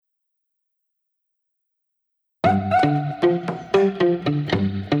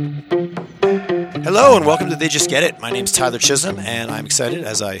Hello and welcome to They Just Get It. My name's Tyler Chisholm and I'm excited,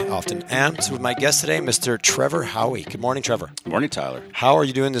 as I often am, to with my guest today, Mr. Trevor Howie. Good morning, Trevor. Good morning, Tyler. How are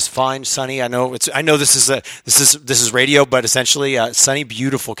you doing this fine, sunny? I know this is radio, but essentially sunny,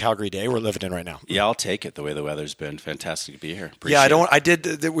 beautiful Calgary day we're living in right now. Yeah, I'll take it. The way the weather's been, fantastic to be here.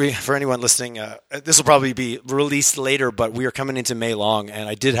 For anyone listening, this will probably be released later, but we are coming into May long, and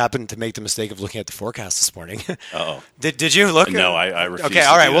I did happen to make the mistake of looking at the forecast this morning. Uh-oh. Did you look? No, I refuse. Okay,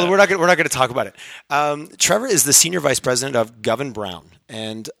 all right. Well, we're not going to talk about it. Trevor is the senior vice president of Govan Brown,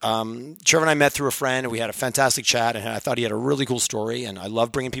 and Trevor and I met through a friend, and we had a fantastic chat, and I thought he had a really cool story, and I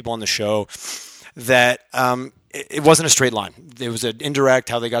love bringing people on the show that it wasn't a straight line. It was an indirect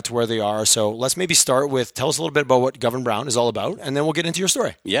how they got to where they are. So let's maybe start with tell us a little bit about what Govan Brown is all about, and then we'll get into your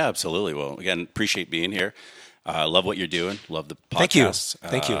story. Yeah, absolutely. Well, again, appreciate being here. Love what you're doing. Love the podcast.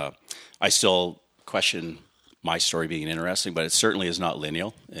 Thank you. I still question my story being interesting, but it certainly is not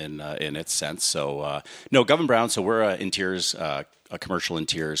lineal in its sense. So, no, Govan Brown. So we're a commercial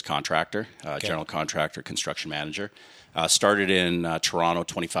interiors contractor, general contractor, construction manager. Started in Toronto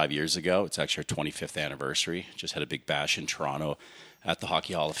 25 years ago. It's actually our 25th anniversary. Just had a big bash in Toronto at the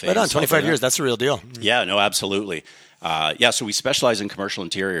Hockey Hall of Fame. Right on, 25 years. That's a real deal. Yeah, no, absolutely. So we specialize in commercial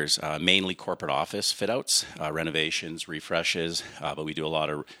interiors, mainly corporate office fit-outs, renovations, refreshes, but we do a lot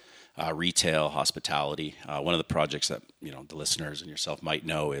of retail, hospitality. One of the projects that the listeners and yourself might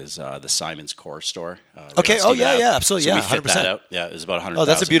know is the Simon's Core store. Okay. Oh yeah, absolutely. So yeah, we fit 100%. that out. Yeah, it was about 100. Oh,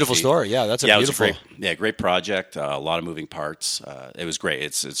 that's a beautiful story. Yeah, that's a beautiful. It was a great project. A lot of moving parts. It was great.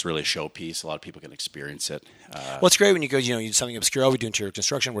 It's really a showpiece. A lot of people can experience it. Well, it's great when you go. You do something obscure. Oh, we do interior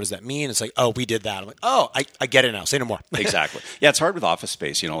construction. What does that mean? It's like, oh, we did that. I'm like, oh, I get it now. Say no more. Exactly. Yeah, it's hard with office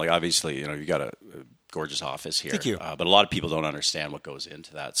space. Obviously, you got a gorgeous office here. Thank you. But a lot of people don't understand what goes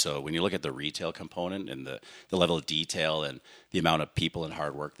into that. So when you look at the retail component and the level of detail and the amount of people and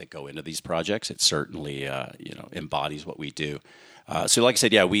hard work that go into these projects, it certainly embodies what we do. So like I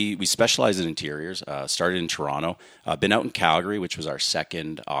said, we specialize in interiors. Started in Toronto. Been out in Calgary, which was our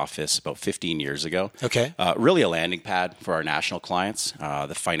second office about 15 years ago. Okay. Really a landing pad for our national clients,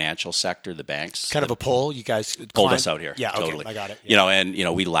 the financial sector, the banks. Kind of a poll. You guys pulled us out here. Yeah, totally. Okay, I got it. Yeah.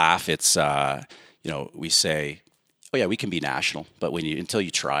 We laugh. It's we say, oh yeah, we can be national, but until you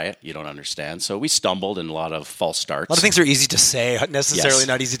try it, you don't understand. So we stumbled in a lot of false starts. A lot of things are easy to say, necessarily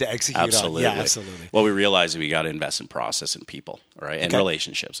not easy to execute absolutely. on. Yeah, absolutely. Well, we realized we got to invest in process and people, right? And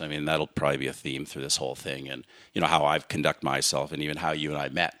relationships. I mean, that'll probably be a theme through this whole thing, and how I've conduct myself, and even how you and I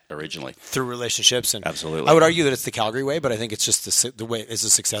met originally through relationships. And absolutely, I would argue that it's the Calgary way, but I think it's just the way it's a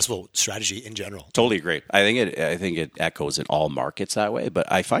successful strategy in general. Totally agree. I think it echoes in all markets that way,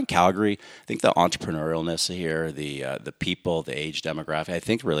 but I find Calgary. I think the entrepreneurialness here, the people, the age demographic. I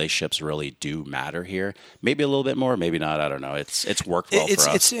think relationships really do matter here. Maybe a little bit more, maybe not. I don't know. It's worked well for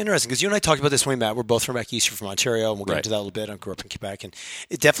us. It's interesting because you and I talked about this when we met. We're both from back east. You're from Ontario, and we'll get into that a little bit. I grew up in Quebec, and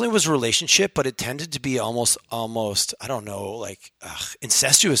it definitely was a relationship, but it tended to be almost I don't know, like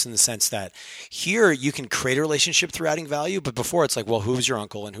incestuous in the sense that here you can create a relationship through adding value, but before it's like, well, who's your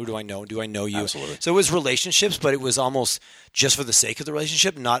uncle and who do I know? Do I know you? Absolutely. So it was relationships, but it was almost just for the sake of the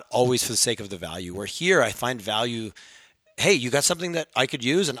relationship, not always for the sake of the value. Where here I find value. Hey, you got something that I could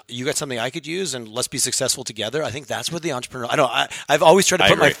use, and you got something I could use, and let's be successful together. I think that's what the entrepreneur. I've always tried to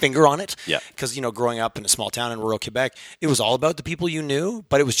put my finger on it. Yeah. Because growing up in a small town in rural Quebec, it was all about the people you knew,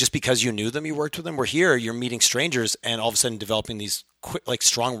 but it was just because you knew them, you worked with them. Where here, you're meeting strangers, and all of a sudden developing these quick,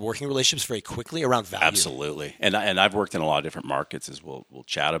 strong working relationships very quickly around value. Absolutely, and I've worked in a lot of different markets, as we'll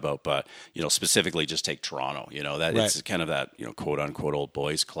chat about. But specifically, just take Toronto. That right. It's kind of that quote unquote old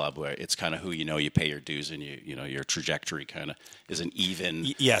boys club where it's kind of who you pay your dues, and your trajectory kind of is an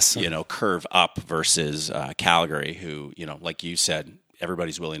even curve up versus Calgary, who like you said,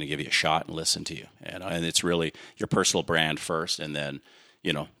 everybody's willing to give you a shot and listen to you, and it's really your personal brand first, and then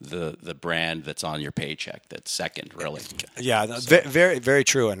the brand that's on your paycheck that's second, really. Yeah, very, very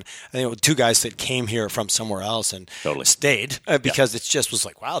true. And I think two guys that came here from somewhere else and totally stayed because it just was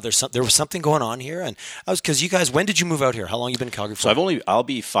like, wow, there was something going on here. And because you guys, when did you move out here? How long have you been in Calgary for? So I'll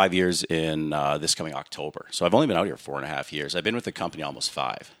be 5 years in this coming October. So I've only been out here 4.5 years. I've been with the company almost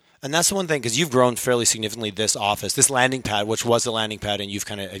 5. And that's the one thing, because you've grown fairly significantly this office, this landing pad, which was the landing pad, and you've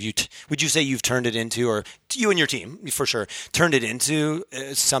kind of, would you say you've turned it into, or you and your team, for sure, turned it into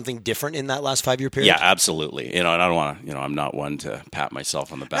something different in that last 5-year period? Yeah, absolutely. And I don't want to, I'm not one to pat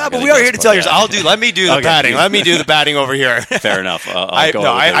myself on the back. Yeah, but we are here to tell you, let me do the batting. Let me do the batting over here. Fair enough.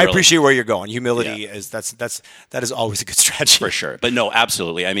 I appreciate where you're going. Humility that is always a good strategy. For sure. But no,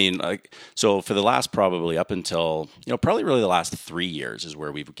 absolutely. I mean, so for the last probably up until, probably really the last 3 years is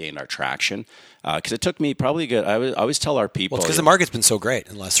where we've gained gained our traction. Because it took me probably good. I always tell our people because the market's been so great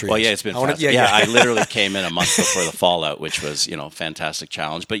in the last 3 years. Well, yeah, it's been fast. I literally came in a month before the fallout, which was a fantastic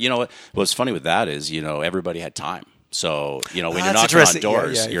challenge. But what's funny with that is everybody had time. So, when you're knocking on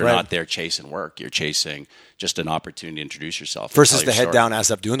doors, you're not there chasing work. You're chasing just an opportunity to introduce yourself. Versus the head down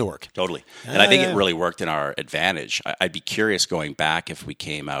ass up doing the work. Totally. And I think it really worked in our advantage. I'd be curious going back if we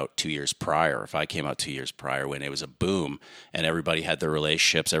came out 2 years prior, if I came out 2 years prior when it was a boom and everybody had their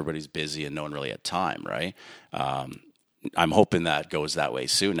relationships, everybody's busy and no one really had time, right? I'm hoping that goes that way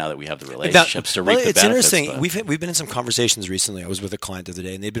soon. Now that we have the relationships to reap the benefits. It's interesting. We've been in some conversations recently. I was with a client the other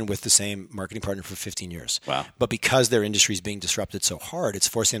day, and they've been with the same marketing partner for 15 years. Wow! But because their industry is being disrupted so hard, it's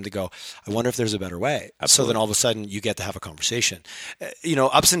forcing them to go, I wonder if there's a better way. Absolutely. So then all of a sudden you get to have a conversation.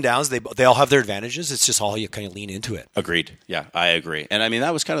 Ups and downs. They all have their advantages. It's just all you kind of lean into it. Agreed. Yeah, I agree. And I mean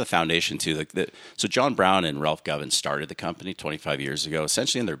that was kind of the foundation too. So John Brown and Ralph Govin started the company 25 years ago,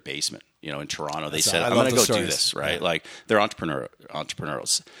 essentially in their basement. In Toronto, they said, I'm going to go do this, right? Yeah. Like, they're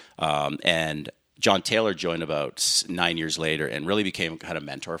entrepreneurs. And John Taylor joined about 9 years later and really became kind of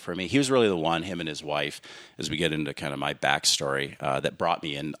mentor for me. He was really the one, him and his wife, as we get into kind of my backstory, that brought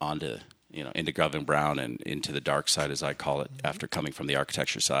me into Govin Brown and into the dark side, as I call it, after coming from the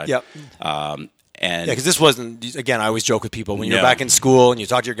architecture side. Yep. Because this wasn't, again, I always joke with people, when you're back in school and you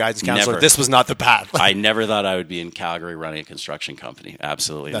talk to your guidance counselor, this was not the path. I never thought I would be in Calgary running a construction company.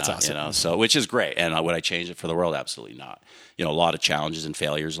 Absolutely That's not. Awesome. So, which is great. And would I change it for the world? Absolutely not. A lot of challenges and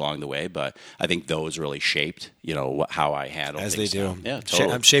failures along the way, but I think those really shaped, how I handle things. As they do. Now. Yeah,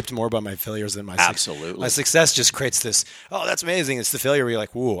 totally. I'm shaped more by my failures than my Absolutely. My success just creates this, that's amazing. It's the failure where you're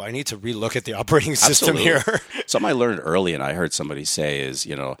like, whoa, I need to relook at the operating system here. Something I learned early and I heard somebody say is,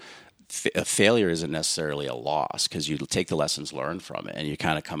 a failure isn't necessarily a loss because you take the lessons learned from it and you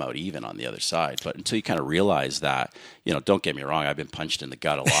kind of come out even on the other side. But until you kind of realize that, don't get me wrong, I've been punched in the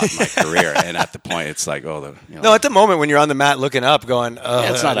gut a lot in my career. And at the point, it's like, no, at the moment when you're on the mat looking up going,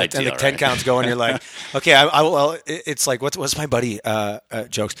 it's not ideal, and the 10 counts going, you're like, okay, it's like, what's my buddy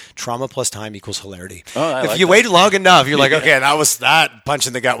jokes? Trauma plus time equals hilarity. If you wait long enough, you're like, okay, that punch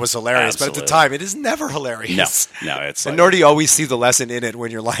in the gut was hilarious. Absolutely. But at the time, it is never hilarious. No, it's and nor do you always see the lesson in it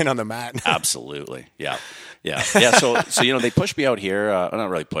when you're lying on the mat. Absolutely. Yeah. So they pushed me out here.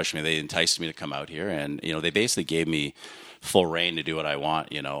 Not really pushed me. They enticed me to come out here, and they basically gave me full reign to do what I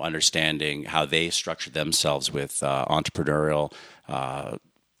want. Understanding how they structured themselves with entrepreneurial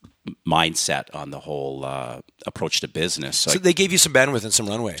mindset on the whole approach to business. So they gave you some bandwidth and some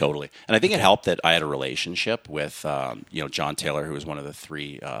runway. Totally. And I think it helped that I had a relationship with, John Taylor, who was one of the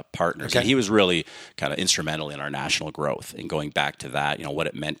three partners. Okay. And he was really kind of instrumental in our national growth and going back to that, what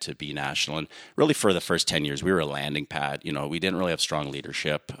it meant to be national. And really for the first 10 years, we were a landing pad. We didn't really have strong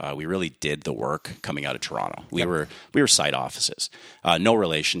leadership. We really did the work coming out of Toronto. We were site offices, no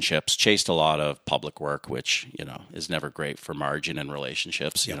relationships, chased a lot of public work, which, is never great for margin and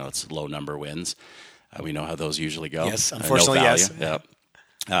relationships. It's low number wins. We know how those usually go. Yes, unfortunately, yes.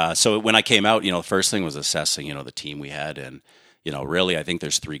 Yeah. So when I came out, the first thing was assessing, the team we had. And, really, I think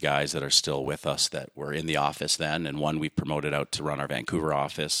there's 3 guys that are still with us that were in the office then. And one we promoted out to run our Vancouver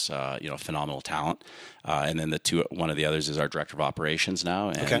office, phenomenal talent. And then one of the others is our director of operations now,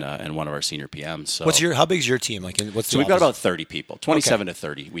 and one of our senior PMs. So how big is your team? So we've got about 30 people, 27 to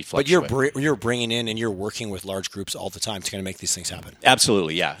 30. We fluctuate. But you're bringing in and you're working with large groups all the time to kind of make these things happen.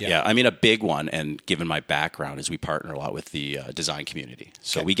 Absolutely, yeah. I mean, a big one, and given my background, is we partner a lot with the design community.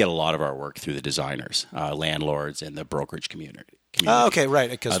 So we get a lot of our work through the designers, landlords, and the brokerage community. Oh, okay,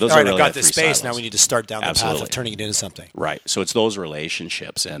 right. Because really I've got this space silos. Now. We need to start down the path of turning it into something. Right. So it's those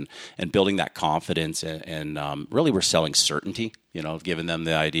relationships and building that confidence, and really we're selling certainty. Giving them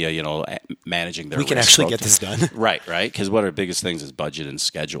the idea, managing their risk. We can actually get this done. Right. Because one of our biggest things is budget and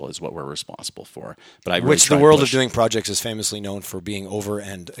schedule is what we're responsible for. But Which the world of doing projects is famously known for being over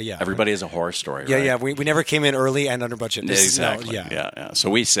and, Everybody has a horror story, right? Yeah. We never came in early and under budget. Exactly. Yeah. So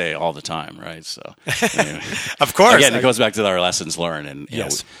we say all the time, right? So, anyway. Of course. Again, it goes back to our lessons learned. And,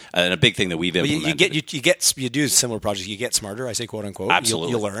 and a big thing that we've implemented. You do similar projects. You get smarter, I say, quote unquote.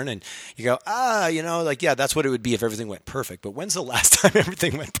 Absolutely. You learn and you go, that's what it would be if everything went perfect. But when's the last time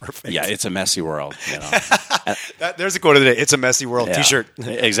everything went perfect? Yeah, it's a messy world. There's a quote of the day. It's a messy world. Yeah. T-shirt.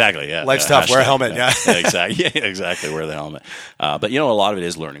 Exactly. Yeah. Life's tough. Wear a helmet. Yeah. Exactly. Yeah, exactly. Wear the helmet. But a lot of it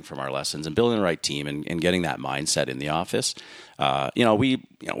is learning from our lessons and building the right team and getting that mindset in the office. We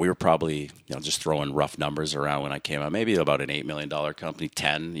were probably just throwing rough numbers around when I came out. Maybe about an $8 million company,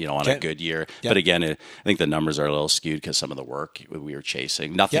 10 on a good year. Yep. But again, I think the numbers are a little skewed because some of the work we were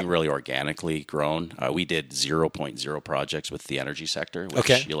chasing. Nothing really organically grown. We did 0.0 projects with the energy sector,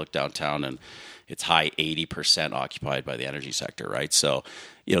 which you look downtown and it's high 80% occupied by the energy sector, right? So,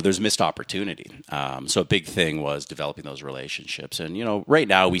 there's missed opportunity. So a big thing was developing those relationships. And, right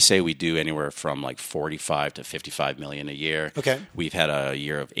now we say we do anywhere from like 45 to 55 million a year. Okay. We've had a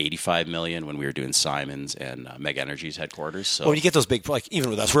year of 85 million when we were doing Simons and Mega Energy's headquarters. So when you get those big, like even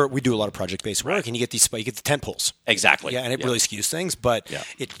with us, we do a lot of project-based work, and you get the tent poles. Exactly. Yeah, and it really skews things. But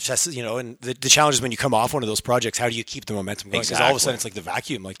it just, and the challenge is when you come off one of those projects, how do you keep the momentum going? Because all of a sudden it's like the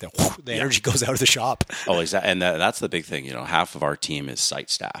vacuum, like the energy goes out of the shop. Oh, exactly. And that's the big thing. Half of our team is site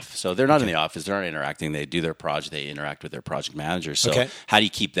staff. So they're not in the office. They're not interacting. They do their project. They interact with their project managers. So how do you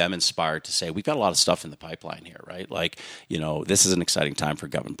keep them inspired to say, we've got a lot of stuff in the pipeline here, right? Like, this is an exciting time for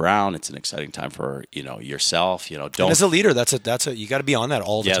Governor Brown. It's an exciting time for, yourself. Don't. And as a leader, that's you got to be on that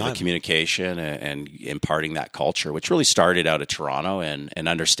all the time. Yeah, the communication and imparting that culture, which really started out of Toronto and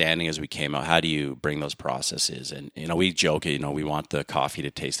understanding as we came out, how do you bring those processes? And, we joke, we want the coffee to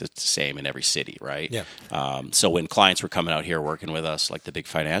taste the same in every city, right? Yeah. So when clients were coming out here working with us, like the big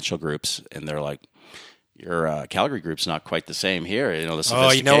financial groups, and they're like, your Calgary group's not quite the same here. The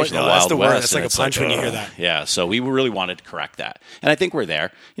sophistication, the Wild that's the West. word. That's like a punch when you hear that. Yeah, so we really wanted to correct that. And I think we're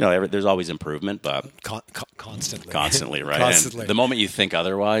there. There's always improvement, but constantly, right? Constantly. And the moment you think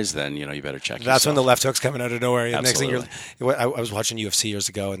otherwise, then, you better check yourself. That's when the left hook's coming out of nowhere. Absolutely. Next thing I was watching UFC years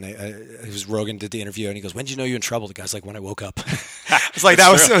ago, and it was Rogan did the interview, and he goes, "When did you know you're in trouble?" The guy's like, "When I woke up." It's like,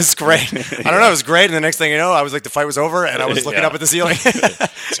 that was great. I don't know, it was great. And the next thing you know, I was like, the fight was over, and I was looking up at the ceiling.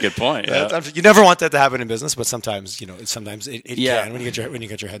 That's a good point. Yeah. You never want that to happen in business, but sometimes it can when you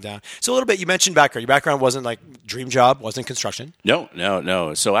get your head down. So a little bit, you mentioned background. Your background wasn't like dream job, wasn't construction.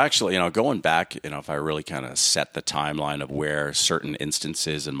 No. So actually, going back, if I really kind of set the timeline of where certain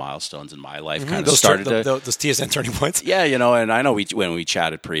instances and milestones in my life kind of started those TSN turning points. Yeah, and I know when we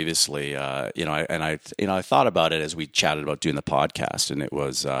chatted previously, I thought about it as we chatted about doing the podcast, and it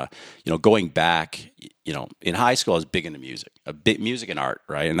was, going back. In high school, I was big into music and art,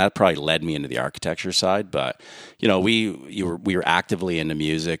 right? And that probably led me into the architecture side. But, we were actively into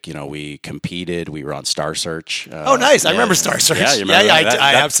music. We competed. We were on Star Search. Oh, nice. I remember Star Search. Yeah, you remember that?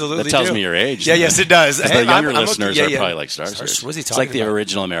 I absolutely do. That tells do. me your age. Yeah, yes, it does. The younger listeners are probably like Star Search. What's he talking It's like the about?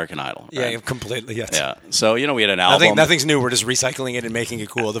 original American Idol. Right? Yeah, completely, yes. Yeah. So, we had an album. Nothing's new. We're just recycling it and making it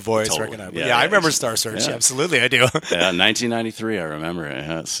cool, the voice. Totally. Yeah, I remember Star Search. Yeah, absolutely, I do. 1993, I remember it.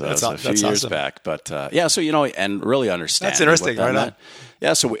 Yeah, so that's a few years back. But, and really understand. That's interesting, right?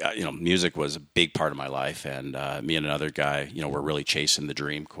 Yeah, so music was a big part of my life, and me and another guy, were really chasing the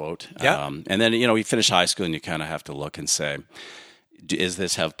dream, quote. Yeah. And then, we finished high school, and you kind of have to look and say, does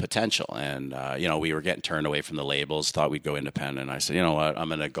this have potential? And, we were getting turned away from the labels, thought we'd go independent. I said, you know what, I'm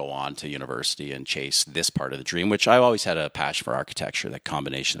going to go on to university and chase this part of the dream, which I always had a passion for architecture, that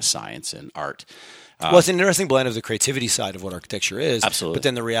combination of science and art. Well, it's an interesting blend of the creativity side of what architecture is. Absolutely. But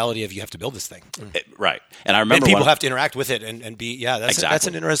then the reality of you have to build this thing. Right. And I remember people have to interact with it and be, that's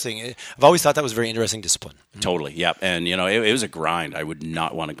an interesting, I've always thought that was a very interesting discipline. Totally. Yeah. And, it was a grind. I would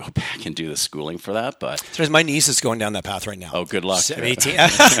not want to go back and do the schooling for that, but. My niece is going down that path right now. Oh, good luck. 18.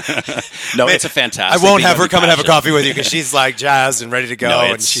 No, it's a fantastic. I won't have her come and have a coffee with you because she's like jazzed and ready to go.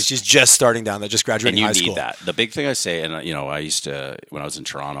 And she's just starting down there, just graduating high school. And you need that. The big thing I say, and, I used to, when I was in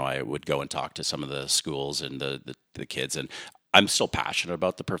Toronto, I would go and talk to some of the schools and the kids, and I'm still passionate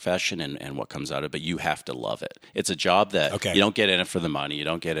about the profession and what comes out of it, but you have to love it. It's a job that you don't get in it for the money. You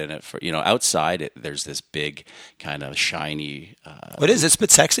don't get in it for, outside there's this big kind of shiny. It is. It's a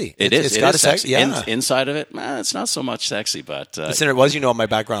bit sexy. It's got a sexy. Yeah. Inside of it, it's not so much sexy, but. It was, my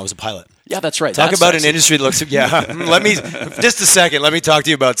background, I was a pilot. Yeah, that's right. Talk about an industry that looks. Yeah, let me just a second. Let me talk to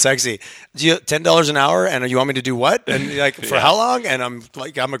you about sexy. Do you $10 an hour, and you want me to do what? And for how long? And I'm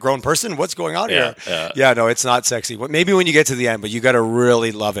a grown person. What's going on here? Yeah, no, it's not sexy. Maybe when you get to the end, but you got to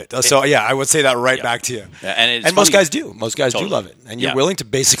really love it. So yeah, I would say that back to you. Yeah, and most guys do. Most guys do love it, and you're willing to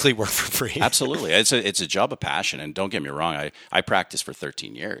basically work for free. Absolutely, it's a job of passion. And don't get me wrong, I practiced for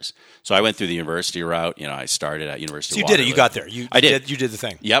 13 years. So I went through the university route. I started at University. So you of Waterloo. did it. You got there. You did. You did the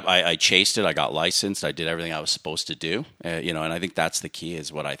thing. Yep, I chased it. I got licensed. I did everything I was supposed to do. And I think that's the key,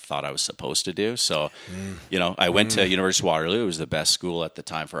 is what I thought I was supposed to do. So, I went to University of Waterloo. It was the best school at the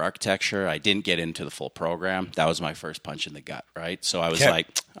time for architecture. I didn't get into the full program. That was my first punch in the gut, right? So I was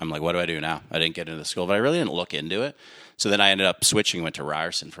I'm like, what do I do now? I didn't get into the school, but I really didn't look into it. So then I ended up switching, went to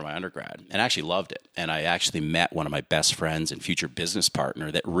Ryerson for my undergrad, and actually loved it. And I actually met one of my best friends and future business partner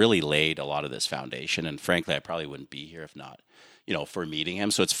that really laid a lot of this foundation. And frankly, I probably wouldn't be here if not, for meeting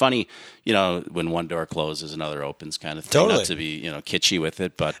him. So it's funny, when one door closes, another opens kind of thing. Totally. Not to be, kitschy with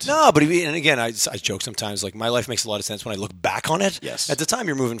it, but no, but and again, I joke sometimes, like my life makes a lot of sense when I look back on it. Yes. At the time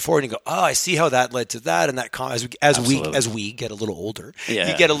you're moving forward and you go, oh, I see how that led to that. And that as we get a little older, you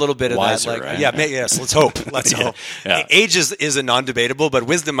get a little bit of wiser, that. Like, right? Yes, let's hope. Let's hope. Yeah. Age is a non-debatable, but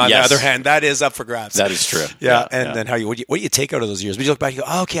wisdom on the other hand, that is up for grabs. That is true. Yeah. And then what do you take out of those years? But you look back and go,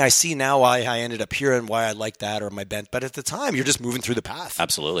 oh, okay, I see now why I ended up here and why I like that or my bent. But at the time, you're just moving through the path.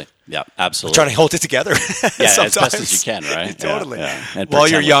 Absolutely. Yeah, absolutely. Trying to hold it together. As best as you can, right? Totally. Yeah. And while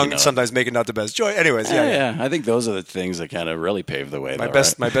you're young, like sometimes making not the best choice. Anyways, yeah. I think those are the things that kind of really pave the way. My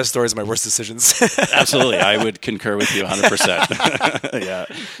best stories, my worst decisions. Absolutely. I would concur with you 100%. Yeah,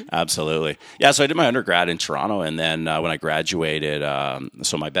 absolutely. Yeah, so I did my undergrad in Toronto, and then when I graduated,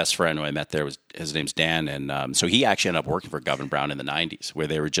 so my best friend who I met there, his name's Dan, and so he actually ended up working for Govern Brown in the 90s, where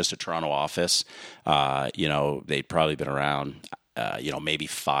they were just a Toronto office. They'd probably been around maybe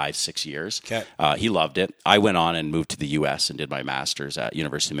 5-6 years. Okay. He loved it. I went on and moved to the U.S. and did my master's at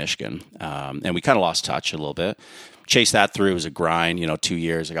University of Michigan. And we kind of lost touch a little bit. Chased that through. It was a grind. 2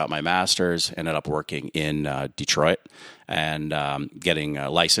 years, I got my master's, ended up working in Detroit and getting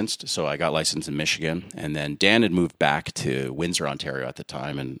licensed. So I got licensed in Michigan. And then Dan had moved back to Windsor, Ontario at the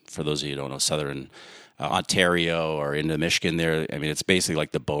time. And for those of you who don't know, Southern Ontario or into Michigan there, I mean, it's basically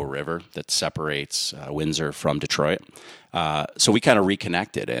like the Bow River that separates Windsor from Detroit. So we kind of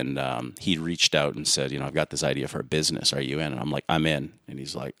reconnected, and he reached out and said, I've got this idea for a business. Are you in? And I'm like, I'm in. And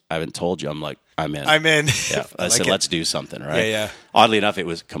he's like, I haven't told you. I'm like, I'm in. Yeah. I said, let's do something, right? Yeah. Oddly enough, it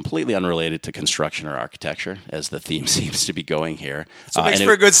was completely unrelated to construction or architecture, as the theme seems to be going here. So it makes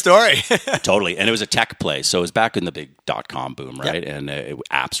for a good story. Totally. And it was a tech place. So it was back in the big .com boom, right? Yep. And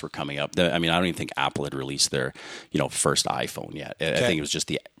apps were coming up. I don't even think Apple had released their, first iPhone yet. I think it was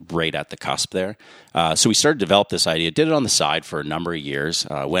just right at the cusp there. So we started to develop this idea, did it on the side for a number of years,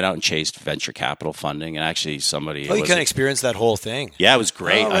 went out and chased venture capital funding. And actually somebody... Oh, you kind of experienced that whole thing. Yeah, it was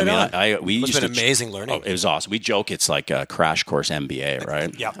great. Oh, right we used to... amazing learning. Oh, it was awesome. We joke it's like a crash course MBA,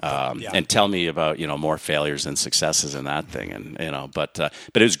 right? Yeah. And tell me about more failures than successes in that thing, and but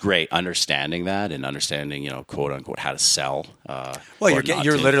it was great understanding that and understanding quote unquote how to sell.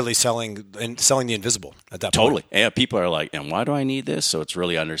 You're literally selling the invisible at that point. Totally. Yeah, people are like, and why do I need this? So it's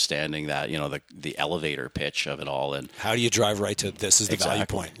really understanding that the elevator pitch of it all, and how do you drive right to this is the value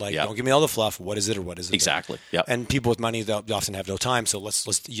point. Like, don't give me all the fluff. What is it or what is it? Exactly. Yeah. And people with money they often have no time. So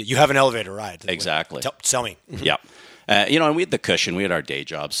you have an elevator ride. Exactly. Sell me. Yeah. And we had the cushion. We had our day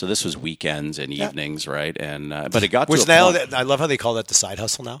jobs, so this was weekends and evenings, right? And but it got to a point. I love how they call that the side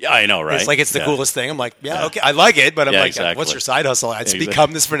hustle now. Yeah, I know, right? It's like it's the coolest thing. I'm like, okay, I like it, but I'm like, exactly. What's your side hustle? It's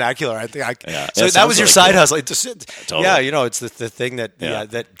become this vernacular. I think. So that that was your side hustle. Totally. Yeah, it's the thing that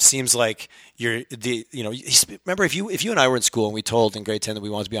that seems like remember if you and I were in school and we told in grade 10 that we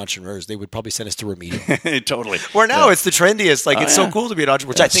wanted to be entrepreneurs, they would probably send us to remedial. Totally. Where now it's the trendiest. Like it's so cool to be an entrepreneur,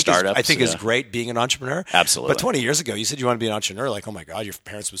 which I think is great being an entrepreneur. Absolutely. But 20 years ago, you said you want to be an entrepreneur. Like, oh my God, your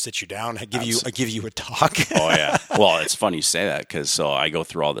parents would sit you down, give you a talk. Oh yeah. Well, it's funny you say that because I go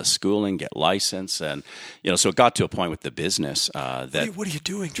through all this schooling, get licensed, and so it got to a point with the business that what are you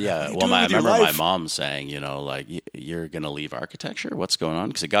doing? Yeah. Well, I remember my mom saying, like, you're going to leave architecture. What's going on?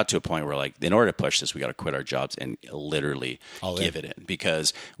 Because it got to a point where, like, in order to push this, we got to quit our jobs and literally give it in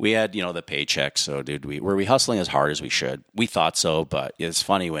because we had the paychecks. So were we hustling as hard as we should? We thought so, but it's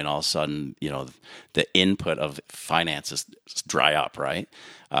funny when all of a sudden the input of finances dry up, right?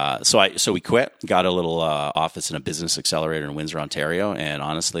 So we quit, got a little office in a business accelerator in Windsor, Ontario, and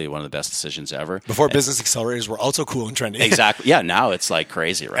honestly, one of the best decisions ever. Before business accelerators were also cool and trendy. Exactly. Yeah, now it's like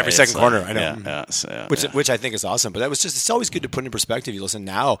crazy, right? Every second corner, I know. Yeah, which I think is awesome. But that was it's always good to put in perspective. You listen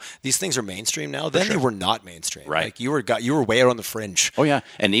now, these things are mainstream now. Then they were not mainstream. Right. Like you were way out on the fringe. Oh yeah,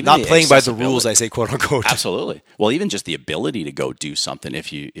 and even not playing by the rules. I say quote unquote. Absolutely. Well, even just the ability to go do something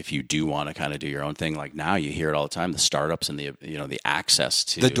if you do want to kind of do your own thing. Like now, you hear it all the time. The startups and the access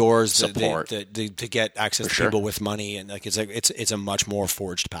to the doors, support. To get access to people with money, and like it's a much more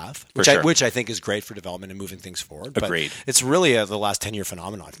forged path, which I think is great for development and moving things forward. Agreed. But it's really the last 10-year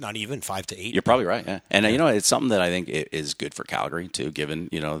phenomenon, not even 5 to 8. You're probably right, yeah. And it's something that I think is good for Calgary too, given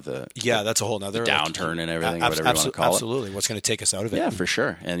that's a whole nother downturn and everything, whatever you want to call it. Absolutely, what's going to take us out of it? Yeah, for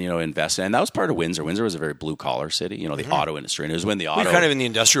sure. And invest, and that was part of Windsor. Windsor was a very blue collar city. The auto industry, and it was when the auto. You're kind of in the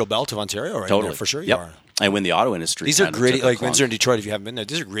industrial belt of Ontario, right? Totally, there, for sure. Yep. You are. And when the auto industry, these are gritty, like Windsor and Detroit. If you haven't been there,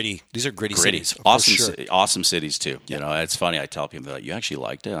 these are gritty. These are gritty cities. Awesome cities too. It's funny. I tell people that you actually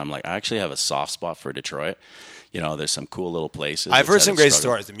liked it. I'm like, I actually have a soft spot for Detroit. there's some cool little places. I've heard some great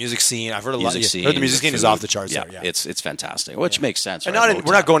stories. The music scene. I've heard a lot. The music scene is off the charts. Yeah, there. It's fantastic, which makes sense. And right?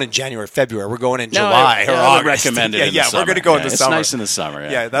 we're not going in January, February. We're going in July or August. I would recommend it. We're going to go in the summer. It's nice in the summer.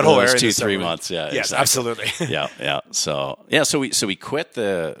 Yeah, that whole area. 2-3 months. Yeah, yes, exactly. absolutely. yeah. So we quit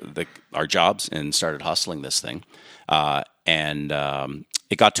our jobs and started hustling this thing, and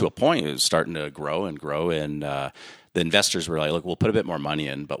it got to a point. It was starting to grow, and the investors were like, look, we'll put a bit more money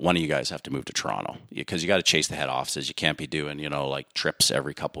in, but one of you guys have to move to Toronto because you got to chase the head offices. You can't be doing, like trips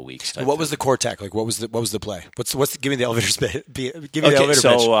every couple of weeks. What was the core tech? Like, what was the play? Give me the elevator pitch. Give me the elevator pitch.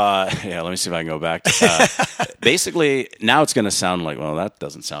 So, let me see if I can go back. Basically, now it's going to sound like, well, that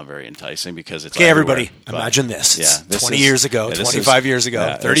doesn't sound very enticing because it's everybody, imagine this. Yeah, 20 years ago, 25 years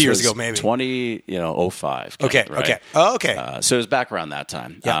ago, 30 years ago, maybe. 2005. Okay, right? okay. Oh, okay. So it was back around that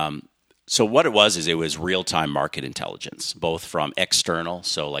time. Yeah. So what it was real-time market intelligence, both from external,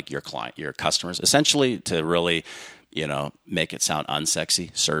 so like your client, your customers, essentially to really, make it sound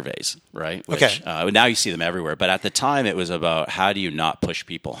unsexy, surveys, right? Which, now you see them everywhere. But at the time, it was about how do you not push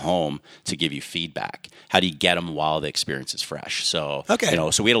people home to give you feedback? How do you get them while the experience is fresh? So,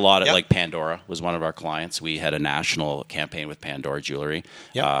 so we had a lot of, like Pandora was one of our clients. We had a national campaign with Pandora Jewelry.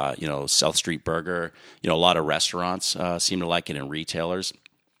 South Street Burger, a lot of restaurants seem to like it and retailers.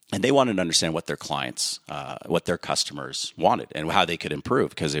 And they wanted to understand what their clients, what their customers wanted and how they could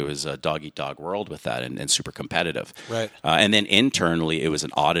improve because it was a dog-eat-dog world with that and super competitive. Right. And then internally, it was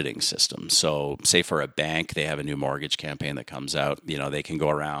an auditing system. So say for a bank, they have a new mortgage campaign that comes out. They can go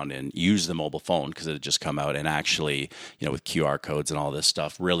around and use the mobile phone because it had just come out and actually, with QR codes and all this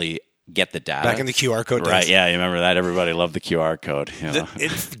stuff, really get the data. Back in the QR code days. Right, yeah, you remember that? Everybody loved the QR code.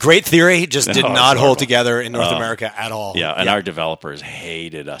 Great theory, just did not hold together in North America at all. Yeah, and our developers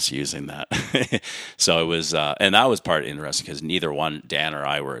hated us using that. So it was, and that was part interesting because neither Dan or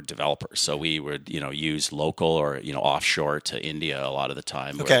I were developers. So we would, use local or, offshore to India a lot of the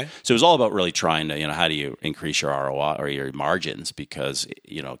time. Okay. So it was all about really trying to, how do you increase your ROI or your margins because,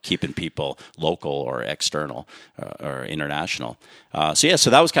 keeping people local or external or international. So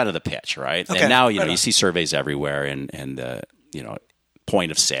that was kind of the pitch. Right. Okay. And now, you see surveys everywhere and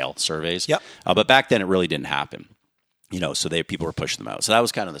point of sale surveys. Yep. But back then it really didn't happen. So people were pushing them out. So that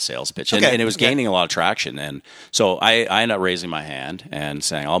was kind of the sales pitch. And it was gaining a lot of traction. And so I ended up raising my hand and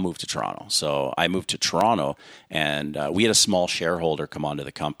saying, I'll move to Toronto. So I moved to Toronto and we had a small shareholder come onto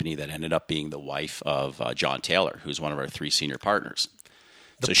the company that ended up being the wife of John Taylor, who's one of our 3 senior partners.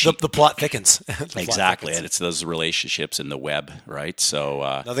 The plot thickens. Exactly, and it's those relationships in the web, right? So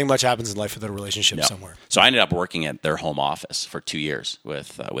nothing much happens in life without a relationship somewhere. So I ended up working at their home office for 2 years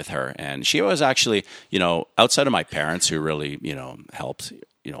with her, and she was actually, outside of my parents who really, helped,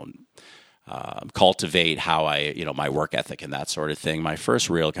 cultivate how I, my work ethic and that sort of thing. My first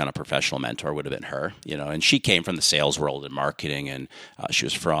real kind of professional mentor would have been her, and she came from the sales world and marketing, and she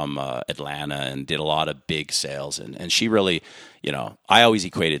was from Atlanta and did a lot of big sales, and she really. I always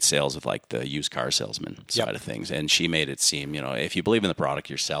equated sales with like the used car salesman side of things. And she made it seem, if you believe in the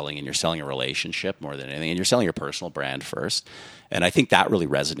product you're selling and you're selling a relationship more than anything, and you're selling your personal brand first. And I think that really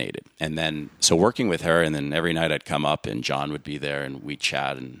resonated. And then, so working with her, and then every night I'd come up and John would be there and we'd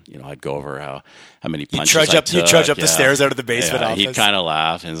chat and, I'd go over how many punches You'd trudge up the stairs out of the basement office. He'd kind of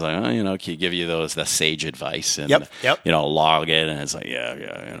laugh and he's like, can you give you the sage advice and, log it. And it's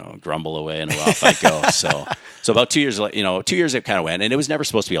like, grumble away and off I go. So about 2 years, 2 years it kind of went, and it was never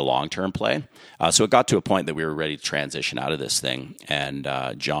supposed to be a long-term play. So it got to a point that we were ready to transition out of this thing. And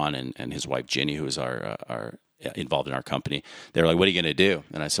John and his wife, Ginny, who was our involved in our company, they were like, what are you going to do?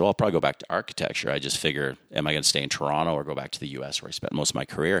 And I said, well, I'll probably go back to architecture. I just figure, am I going to stay in Toronto or go back to the U.S. where I spent most of my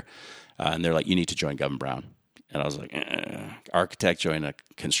career? And they're like, you need to join Governor Brown. And I was like, architect join a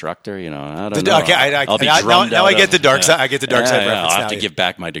constructor, I don't know. Okay, I'll be now I get the dark side. I get the dark side reference. I'll have to give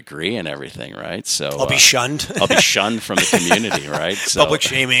back my degree and everything, right? So I'll be shunned. I'll be shunned from the community, right? So, public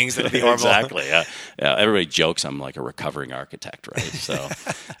shamings. That'd be horrible. Exactly. Yeah. Everybody jokes I'm like a recovering architect, right? So.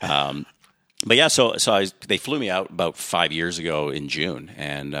 But yeah, so they flew me out about 5 years ago in June,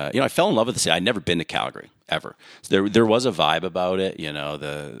 and I fell in love with the city. I'd never been to Calgary ever. So there was a vibe about it,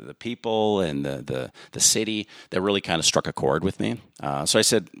 the people and the city that really kind of struck a chord with me. So I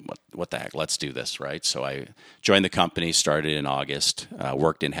said, what the heck, let's do this, right? So I joined the company, started in August,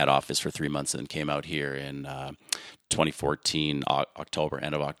 worked in head office for 3 months, and then came out here in 2014 October,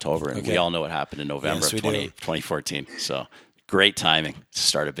 end of October, and we all know what happened in November of 2014. So. great timing to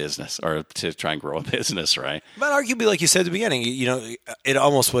start a business or to try and grow a business, right? But arguably, like you said at the beginning, it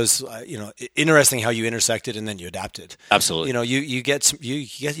almost was, interesting how you intersected and then you adapted. Absolutely. You get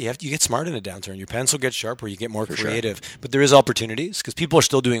smart in a downturn. Your pencil gets sharper. You get more creative. Sure. But there is opportunities because people are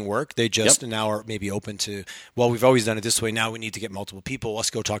still doing work. They just now are maybe open to, well, we've always done it this way. Now we need to get multiple people. Let's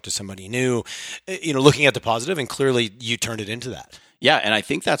go talk to somebody new. Looking at the positive, and clearly you turned it into that. Yeah, and I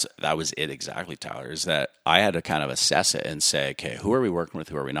think that was it exactly, Tyler, is that I had to kind of assess it and say, okay, who are we working with,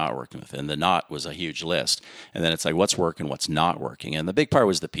 who are we not working with? And the not was a huge list. And then it's like, what's working, what's not working? And the big part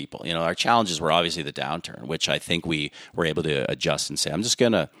was the people. Our challenges were obviously the downturn, which I think we were able to adjust and say, I'm just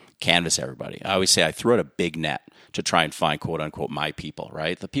going to canvas everybody. I always say I threw out a big net to try and find, quote unquote, my people,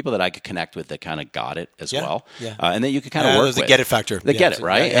 right? The people that I could connect with that kind of got it as well. Yeah. And then you could kind of work with. The get it factor. They get it,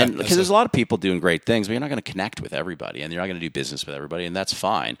 right? And because there's a lot of people doing great things, but you're not going to connect with everybody and you're not going to do business with everybody, and that's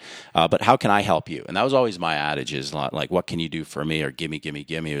fine. But how can I help you? And that was always my adage, is not like, what can you do for me, or gimme, gimme,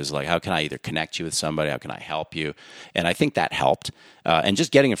 gimme. It was like, how can I either connect you with somebody? How can I help you? And I think that helped. And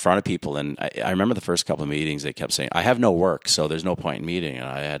just getting in front of people. And I remember the first couple of meetings, they kept saying, I have no work, so there's no point in meeting. And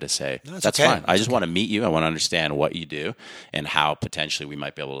I had to say, that's okay. Fine. I just want to meet you. I want to understand what you do and how potentially we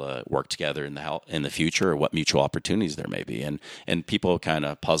might be able to work together in the future, or what mutual opportunities there may be. And people kind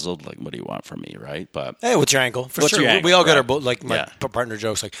of puzzled, like, what do you want from me, right? But hey, what's your angle? For sure. We all got our, like my partner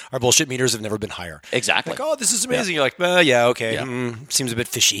jokes, like, our bullshit meters have never been higher. Exactly. Like, oh, this is amazing. You're like, okay. Seems a bit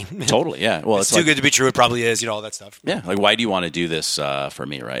fishy. Totally, yeah. Well, it's too good to be true. It probably is, all that stuff. Yeah, like, why do you want to do this for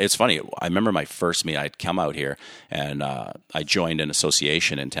me, right? It's funny. I remember my first meeting. I'd come out here, and I joined an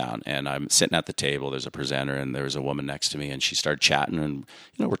association in town, and I'm sitting at the table. There's a presenter, and there was a woman next to me, and she started chatting, and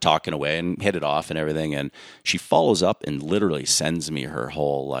we're talking away and hit it off and everything. And she follows up and literally sends me her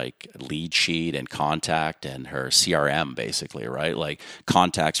whole like lead sheet and contact and her CRM, basically, right? Like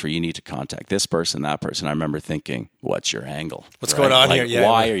contacts where you need to contact this person, that person. I remember thinking, what's your angle? What's going on here? Yeah,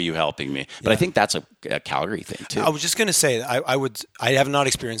 why are you helping me? But I think that's a Calgary thing too. I was just going to say, I have not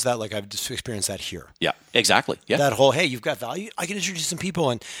experienced that. Like, I've just experienced that here. Yeah, exactly. Yeah. That whole, hey, you've got value. I can introduce some people.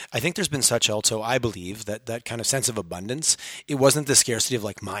 And I think there's been such also, I believe, that kind of sense of abundance. It wasn't the scarcity of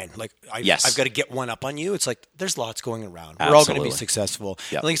like mine. Like, I've got to get one up on you. It's like, there's lots going around. Absolutely. We're all going to be successful.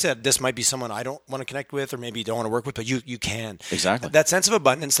 Yep. Like I said, this might be someone I don't want to connect with, or maybe don't want to work with, but you can. Exactly. That sense of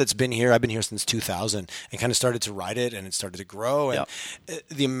abundance that's been here. I've been here since 2000 and kind of started to ride it, and it started to grow. And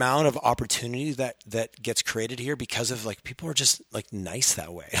the amount of opportunity that gets created here because of like, people are just like nice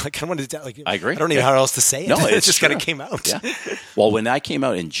that way. Like, I wanted to, like, I agree. I don't even know how else to say it. No, it just kind of came out. Yeah. Well, when I came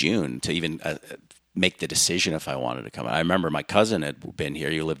out in June to even make the decision if I wanted to come out. I remember my cousin had been here.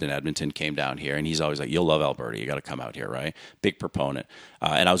 He lived in Edmonton, came down here, and he's always like, you'll love Alberta. You got to come out here, right? Big proponent.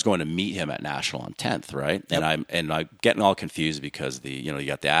 And I was going to meet him at National on 10th, right? Yep. And I'm getting all confused because you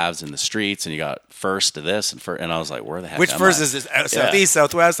got the Avs in the streets, and you got first to this and I was like, where the heck Which am first I? is this? Southeast,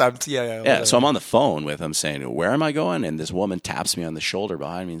 Southwest? So I'm on the phone with him saying, where am I going? And this woman taps me on the shoulder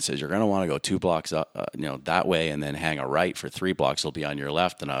behind me and says, you're going to want to go 2 blocks up, that way, and then hang a right for 3 blocks. It'll be on your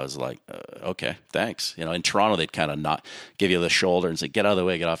left. And I was like, okay, thanks. In Toronto, they'd kind of not give you the shoulder and say, get out of the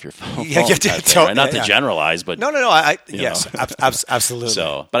way, get off your phone. Not to generalize, but no. Yes, absolutely.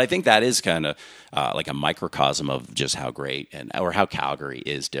 So, but I think that is kind of like a microcosm of just how great or how Calgary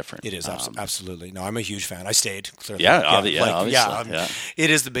is different. It is absolutely. No, I'm a huge fan. I stayed. Clearly. Obviously. It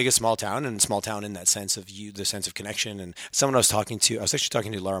is the biggest small town, and small town in that sense of the sense of connection. And someone I was actually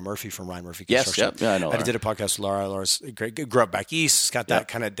talking to Laura Murphy from Ryan Murphy Construction. Yes, I know. I did a podcast with Laura. Laura's great. Grew up back east. She's got that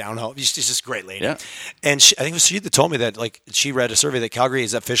kind of downhill. She's just a great lady. Yeah. And I think it was she that told me that like she read a survey that Calgary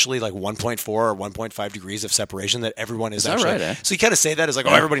is officially like 1.4 or 1.5 degrees of separation. That everyone is actually. Right, So you kind of say that as like,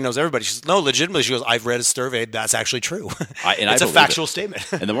 everybody knows everybody. She says, no, legitimately. She goes, I've read a survey. That's actually true. It's a factual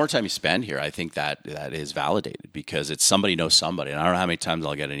statement. And the more time you spend here, I think that is validated because it's somebody knows somebody. And I don't know how many times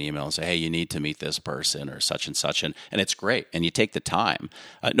I'll get an email and say, hey, you need to meet this person or such and such. And it's great. And you take the time.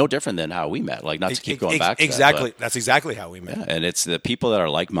 No different than how we met. Like, not to keep going back to exactly. That's exactly how we met. Yeah, and it's the people that are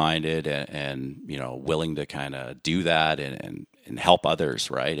like-minded and willing to kind of do that and help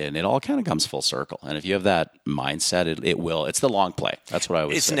others, right? And it all kind of comes full circle. And if you have that mindset, it will. It's the long play. That's what I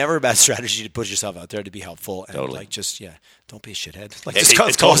would say. It's never a bad strategy to put yourself out there to be helpful and totally. Don't be a shithead. Like,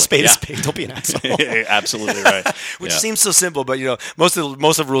 just call a spade a spade. Don't be an asshole. Absolutely right. Which seems so simple, but most of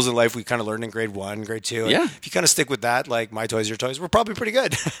the rules in life we kind of learned in grade 1, grade 2. And if you kind of stick with that, like my toys, your toys, we're probably pretty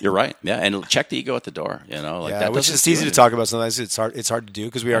good. You're right. Yeah, and check the ego at the door. That which is easy to talk about. Sometimes it's hard to do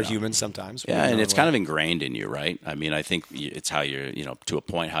because we are humans sometimes. Yeah, and it's kind of ingrained in you, right? I mean, I think it's how you're, to a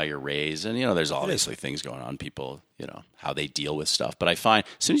point how you're raised, and there's obviously things going on. People, how they deal with stuff. But I find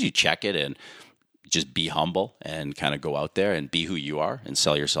as soon as you check it and just be humble and kind of go out there and be who you are and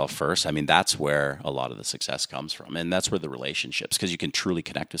sell yourself first. I mean, that's where a lot of the success comes from, and that's where the relationships, because you can truly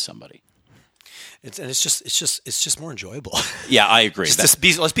connect with somebody. It's just more enjoyable. Yeah, I agree.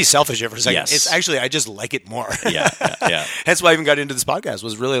 Let's be selfish here for a second. Yes. It's actually, I just like it more. Yeah. Hence why I even got into this podcast,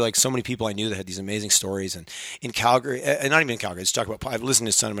 was really like so many people I knew that had these amazing stories. And in Calgary, and not even in Calgary, just talk about, I've listened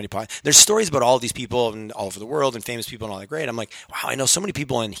to so many podcasts. There's stories about all these people and all over the world and famous people and all that great. I'm like, wow, I know so many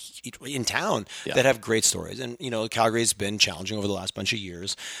people in town that have great stories. And, Calgary's been challenging over the last bunch of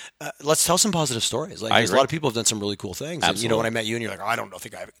years. Let's tell some positive stories. Like, there's a lot of people have done some really cool things. Absolutely. And, when I met you and you're like, oh, I don't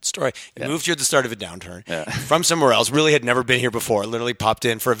think I have a good story. You moved here at the start of a downturn from somewhere else, really had never been here before, literally popped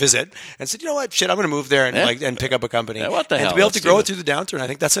in for a visit and said, you know what, shit, I'm going to move there and pick up a company. Yeah, what the hell? And to be able to grow it through the downturn, I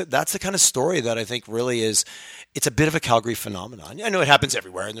think that's the kind of story that I think really is, it's a bit of a Calgary phenomenon. I know it happens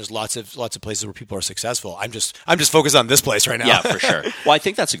everywhere, and there's lots of places where people are successful. I'm just focused on this place right now. Yeah, for sure. Well, I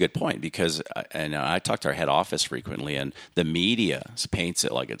think that's a good point, because I talk to our head office frequently, and the media paints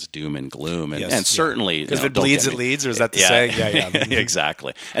it like it's doom and gloom, and certainly because if it bleeds, it leads, or is that the saying? Yeah.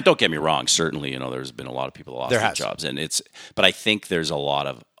 Exactly. And don't get me wrong, certainly, there's been a lot of people that lost their jobs, but I think there's a lot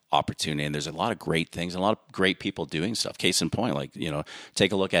of opportunity, and there's a lot of great things, and a lot of great people doing stuff. Case in point, like,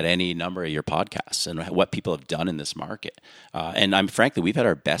 take a look at any number of your podcasts and what people have done in this market. And frankly, we've had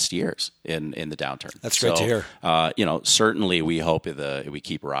our best years in the downturn. That's great to hear. Certainly we hope we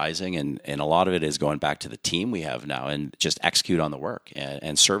keep rising, and a lot of it is going back to the team we have now, and just execute on the work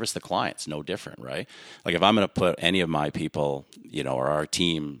and service the clients. No different, right? Like, if I'm going to put any of my people, or our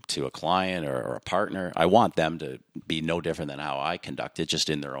team to a client or a partner, I want them to be no different than how I conduct it, just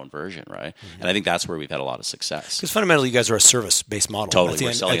in their own version, right? Mm-hmm. And I think that's where we've had a lot of success. Because fundamentally, you guys are a service-based model. Totally,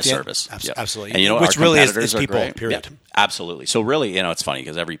 we're selling a service. Absolutely. And which our really is people, great. period. Yeah, absolutely. So really, it's funny,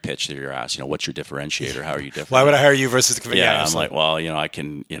 because every pitch that you're asked, what's your differentiator? How are you different? Why would I hire you versus the company? Yeah, I'm like, well, I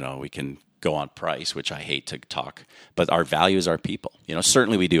can, we can go on price, which I hate to talk, but our value is our people.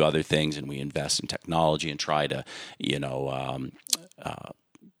 Certainly we do other things, and we invest in technology and try to,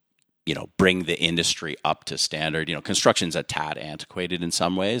 bring the industry up to standard. Construction's a tad antiquated in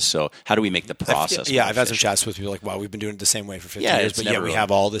some ways. So how do we make the process? I've had some chats with people like, wow, we've been doing it the same way for 50 years, but we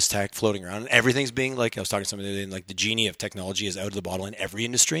have all this tech floating around. Everything's being like, I was talking to somebody the other day, like the genie of technology is out of the bottle in every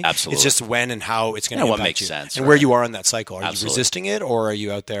industry. Absolutely. It's just when and how it's going to impact what makes you. sense. And where you are in that cycle. Are you resisting it, or are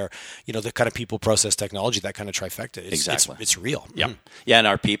you out there, the kind of people, process, technology, that kind of trifecta? Exactly. It's real. Yeah. Mm-hmm. Yeah. And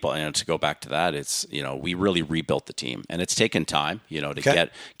our people, to go back to that, it's, we really rebuilt the team, and it's taken time, to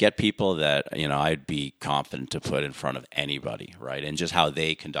get people that, I'd be confident to put in front of anybody, right? And just how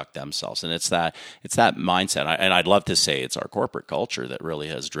they conduct themselves. And it's that mindset. And I'd love to say it's our corporate culture that really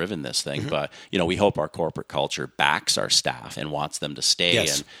has driven this thing. Mm-hmm. But, we hope our corporate culture backs our staff and wants them to stay.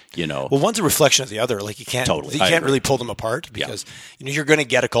 Yes. And, well, one's a reflection of the other. Like, you can't really pull them apart, because, you're going to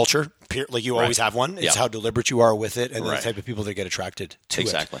get a culture, like you always have one. It's how deliberate you are with it, and the type of people that get attracted to it.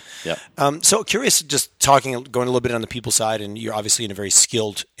 Exactly. Yeah. So curious, just going a little bit on the people side, and you're obviously in a very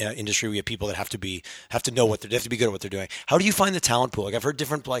skilled industry. We have people that have to know they have to be good at what they're doing. How do you find the talent pool? Like, I've heard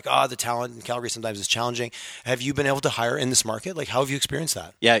different, the talent in Calgary sometimes is challenging. Have you been able to hire in this market? Like, how have you experienced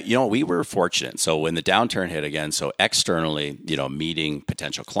that? Yeah, we were fortunate. So when the downturn hit again, so externally, meeting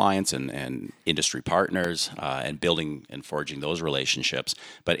potential clients and industry partners, and building and forging those relationships.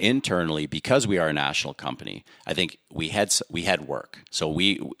 But internally, because we are a national company, I think we had work. So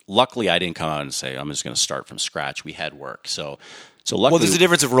luckily I didn't come out and say, I'm just going to start from scratch. We had work. So luckily, there's a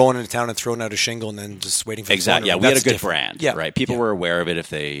difference of rolling into town and throwing out a shingle and then just waiting for exactly. The we had a good brand, right? People were were aware of it if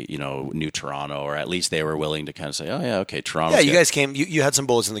they, knew Toronto, or at least they were willing to kind of say, oh yeah, okay, Toronto. Yeah, you guys came. You had some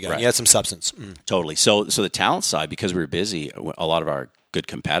bullets in the gun. Right. You had some substance. Mm. Totally. So the talent side, because we were busy, a lot of our good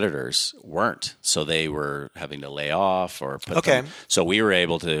competitors weren't, so they were having to lay off or put them. So we were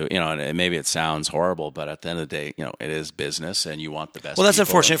able to, and maybe it sounds horrible, but at the end of the day, it is business, and you want the best. Well, that's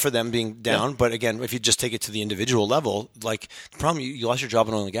unfortunate for them being down, but again, if you just take it to the individual level, like the problem, you lost your job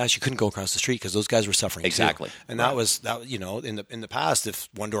in oil and gas, you couldn't go across the street because those guys were suffering exactly, too. And that was in the past, if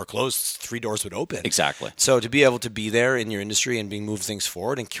one door closed, three doors would open. Exactly. So to be able to be there in your industry and move things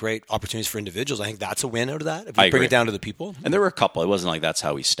forward and create opportunities for individuals, I think that's a win out of that. If you bring it down to the people, and there were a couple. It wasn't like that's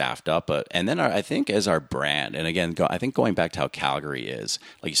how we staffed up, and then I think as our brand, and again, I think going back to how Calgary is,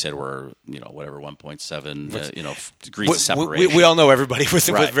 like you said, we're 1.7 degrees of separation. We all know everybody with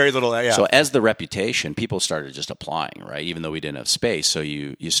very little. Yeah. So as the reputation, people started just applying, right? Even though we didn't have space, so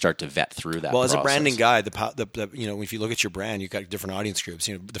you start to vet through that. Well, process. As a branding guy, if you look at your brand, you've got different audience groups.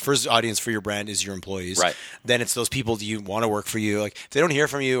 The first audience for your brand is your employees. Right. Then it's those people that you want to work for you. Like if they don't hear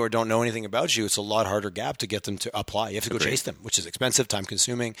from you or don't know anything about you, it's a lot harder gap to get them to apply. You have to go chase them, which is expensive, time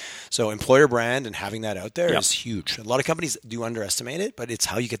consuming. So employer brand and having that out there Yep. is huge. A lot of companies do underestimate it, but it's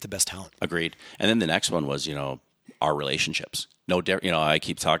how you get the best talent. Agreed. And then the next one was, our relationships. I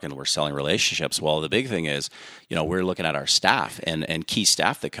keep talking, we're selling relationships. Well, the big thing is, we're looking at our staff and key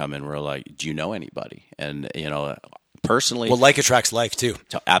staff that come in. We're like, do you know anybody? And, personally, Well, like attracts like too.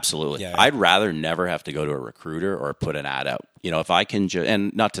 absolutely. Yeah. I'd rather never have to go to a recruiter or put an ad out. If I can,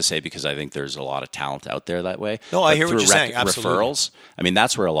 and not to say because I think there's a lot of talent out there that way. No, I but hear what through you're saying. Absolutely. Referrals. I mean,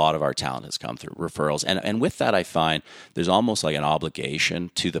 that's where a lot of our talent has come through referrals. And with that, I find there's almost like an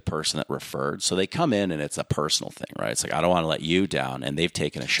obligation to the person that referred. So they come in and it's a personal thing, right? It's like, I don't want to let you down. And they've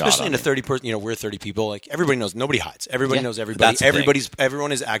taken a shot. Especially on in a me. 30 person, we're 30 people. Like everybody knows, nobody hides. Everybody Yeah, knows everybody. that's the thing.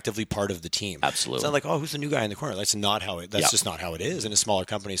 Everyone is actively part of the team. Absolutely. It's not like, oh, who's the new guy in the corner? That's not how it. That's Yeah. just not how it is in a smaller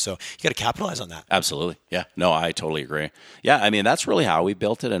company. So you got to capitalize on that. Absolutely. Yeah. No, I totally agree. Yeah. I mean, that's really how we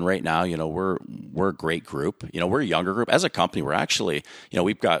built it. And right now, we're a great group. We're a younger group. As a company, we're actually,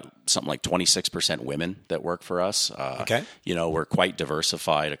 we've got something like 26% women that work for us. Okay. We're quite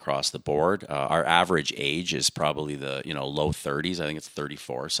diversified across the board. Our average age is probably the, low 30s. I think it's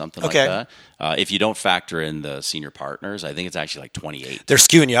 34 or something Okay. like that. If you don't factor in the senior partners, I think it's actually like 28. They're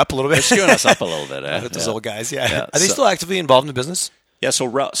skewing you up a little bit. They're skewing us up a little bit. With those old guys. Yeah. Yeah, Are they so- still actively involved in the business? Yeah, so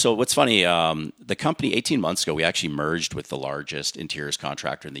what's funny, the company 18 months ago, we actually merged with the largest interiors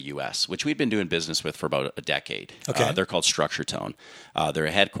contractor in the U.S., which we'd been doing business with for about a decade. Okay. They're called Structure Tone. They're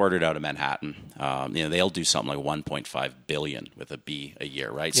headquartered out of Manhattan. They'll do something like 1.5 billion with a B a year,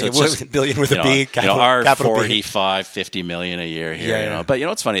 right? Yeah, billion with a B, our capital B. 45, 50 million a year here. Yeah. But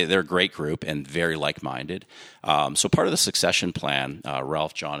it's funny, they're a great group and very like-minded. So part of the succession plan,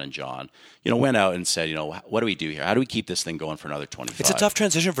 Ralph, John, and John, went out and said, what do we do here? How do we keep this thing going for another 25? It's a tough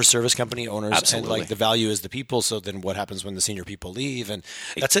transition for service company owners. Absolutely. And like the value is the people. So then what happens when the senior people leave? And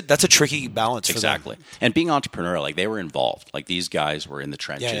that's a tricky balance for Exactly. them. And being entrepreneurial, like they were involved. Like these guys were in the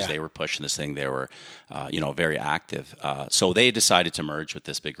trenches. Yeah. They were pushing this thing. They were, very active. So they decided to merge with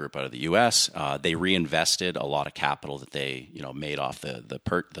this big group out of the U.S. They reinvested a lot of capital that they, made off the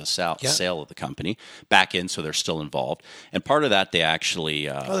sale of the company back in. So they're still involved. And part of that, they actually,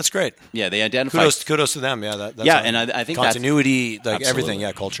 Oh, that's great. yeah, they identified. Kudos to them. Yeah. That's Yeah, and I think that's- continuity, like Absolutely. everything.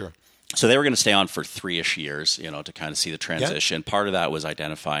 Yeah. Culture. So they were going to stay on for 3-ish years, to kind of see the transition. Part of that was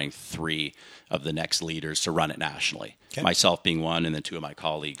identifying 3 of the next leaders to run it nationally. Okay. Myself being one, and then 2 of my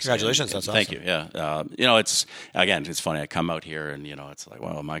colleagues. Congratulations, that's Thank awesome. you. Yeah, it's funny. I come out here, and it's like,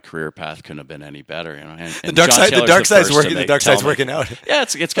 well, my career path couldn't have been any better. And The dark John side. The Taylor's dark side's first working. to The dark tell side's me. working out. Yeah,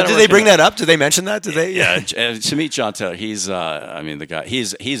 it's kind of. Did they bring that up? Did they mention that? Did they? Yeah, to meet John Taylor, he's the guy.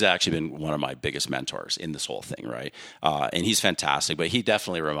 He's actually been one of my biggest mentors in this whole thing, right? And he's fantastic. But he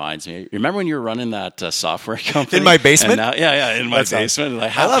definitely reminds me. Remember when you were running that software company In my basement? And now, in my That's basement.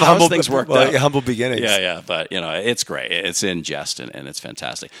 Like, I love how humble things worked well, out. humble beginnings. Yeah. But it's great. It's in jest and it's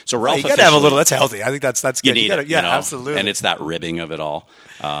fantastic. So Well, Ralph, you got to have a officially- little. That's healthy. I think that's good. You need gotta, it, yeah, you know? absolutely. And it's that ribbing of it all.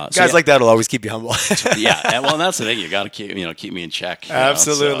 Guys like that will always keep you humble. Yeah, and that's the thing. You got to keep me in check.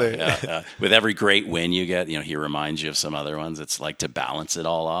 Absolutely. With every great win you get, he reminds you of some other ones. It's like to balance it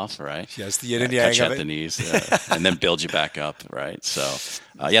all off, right? Yes, the yin and yang catch of at it. the knees, and then build you back up, right? So, so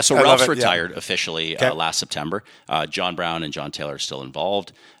I Ralph's love it, yeah. retired officially Okay. last September. John Brown and John Taylor are still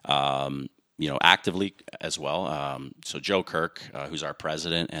involved. Actively as well. So Joe Kirk, who's our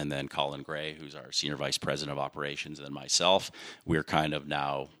president, and then Colin Gray, who's our senior vice president of operations, and then myself, we're kind of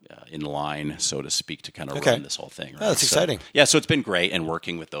now in line, so to speak, to kind of Okay. run this whole thing. Right? Oh, that's exciting. Yeah, so it's been great, and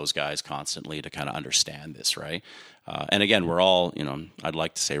working with those guys constantly to kind of understand this, right? And again, we're all, I'd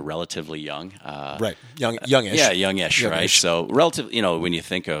like to say relatively young. Right, youngish. Yeah, youngish, right? Youngish. So relative, when you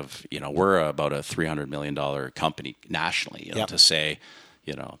think of, we're about a $300 million company nationally, Yep. to say,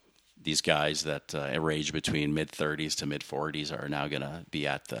 these guys that range between mid-30s to mid-40s are now going to be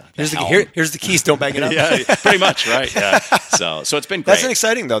at the Here's helm. the keys. Don't bang it up. Yeah, pretty much, right? Yeah. So it's been great. That's an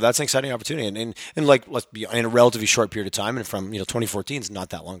exciting though. That's an exciting opportunity, and like let's be in a relatively short period of time, and from 2014 is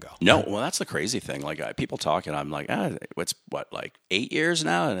not that long ago. No, well, that's the crazy thing. Like people talk, and I'm like, what's like 8 years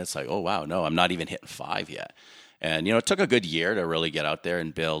now? And it's like, oh wow, no, I'm not even hitting 5 yet. And it took a good year to really get out there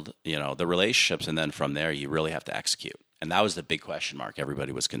and build, the relationships, and then from there, you really have to execute. And that was the big question mark.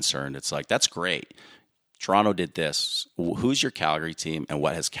 Everybody was concerned. It's like, that's great. Toronto did this. Who's your Calgary team, and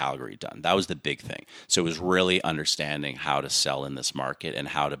what has Calgary done? That was the big thing. So it was really understanding how to sell in this market and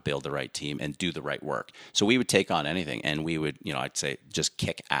how to build the right team and do the right work. So we would take on anything, and we would, I'd say, just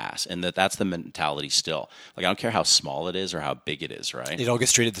kick ass. And that's the mentality still. Like, I don't care how small it is or how big it is, right? It all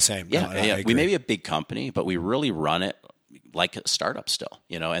gets treated the same. Yeah, No, I We agree. may be a big company, but we really run it like a startup still,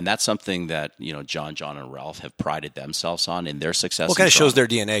 and that's something that, John, and Ralph have prided themselves on in their success. Well, it kind of shows their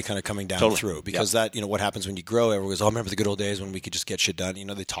DNA kind of coming down Totally. through, because that, what happens when you grow, everyone goes, oh, remember the good old days when we could just get shit done.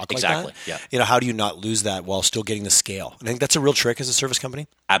 They talk Exactly. like that. Yeah. How do you not lose that while still getting the scale? And I think that's a real trick as a service company.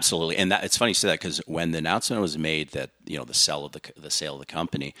 Absolutely, and it's funny you say that, because when the announcement was made that the sale of the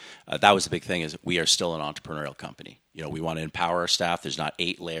company, that was the big thing. Is we are still an entrepreneurial company. We want to empower our staff. There's not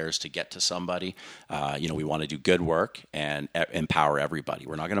 8 layers to get to somebody. We want to do good work and empower everybody.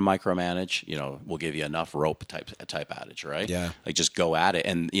 We're not going to micromanage. We'll give you enough rope type adage, right? Yeah. Like, just go at it.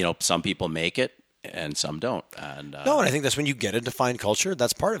 And some people make it and some don't. And no, and I think that's when you get a defined culture.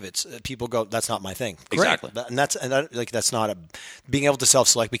 That's part of it. People go, "That's not my thing." Great. Exactly. That's not being able to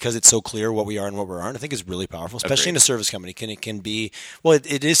self-select because it's so clear what we are and what we aren't. I think is really powerful, especially in a service company. It can be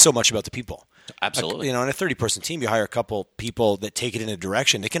it is so much about the people. Absolutely. In a 30-person team, you hire a couple people that take it in a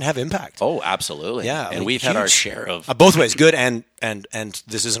direction. It can have impact. Oh, absolutely. Yeah, and we've had our share of both ways, good and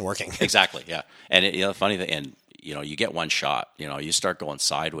this isn't working. Exactly. Yeah, and the funny thing, and you get one shot. You start going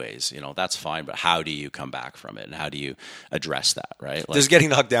sideways. That's fine, but how do you come back from it, and how do you address that? Right? There's getting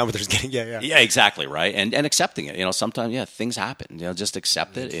knocked down, but there's getting yeah, exactly, right. And accepting it. Sometimes things happen. Just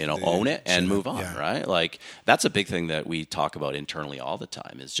accept it. Own it and move on. Yeah. Right? Like, that's a big thing that we talk about internally all the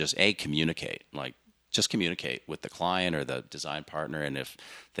time. Is just communicate. Like, just communicate with the client or the design partner, and if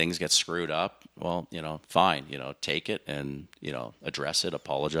things get screwed up, well, fine, take it and, address it,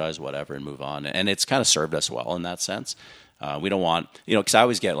 apologize, whatever, and move on. And it's kind of served us well in that sense. We don't want, because I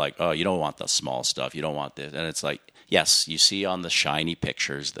always get like, oh, you don't want the small stuff, you don't want this. And it's like, yes, you see on the shiny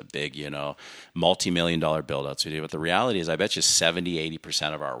pictures, the big, multi-million-dollar build-outs we do. But the reality is, I bet you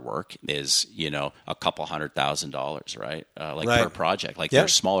 70-80% of our work is, a couple $100,000, right? Per project. They're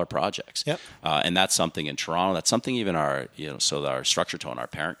smaller projects. Yep. And that's something in Toronto. That's something even our, so our Structure Tone, our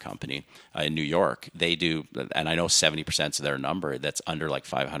parent company in New York, they do, and I know 70% of their number, that's under like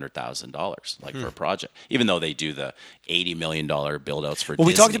 $500,000, per project. Even though they do the $80 million build-outs for Disney.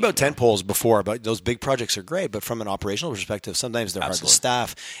 We talked about tent poles before, but those big projects are great, but from an operational perspective, sometimes they're hard to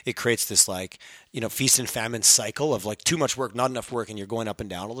staff. It creates this feast and famine cycle of too much work, not enough work, and you're going up and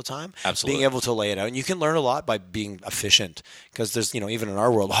down all the time. Absolutely. Being able to lay it out. And you can learn a lot by being efficient, because there's, even in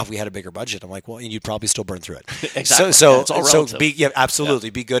our world, if we had a bigger budget, I'm like, well, and you'd probably still burn through it. Exactly. It's all relative. Absolutely.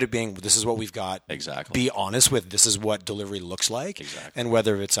 Yeah. Be good at being, this is what we've got. Exactly. Be honest with, this is what delivery looks like. Exactly. And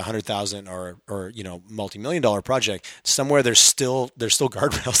whether it's $100,000 or multi-million-dollar project, somewhere there's still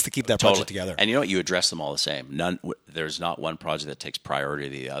guardrails to keep that budget together. And you address them all the same. There's not one project that takes priority to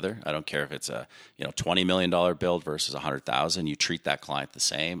the other. I don't care if it's a $20 million build versus $100,000. You treat that client the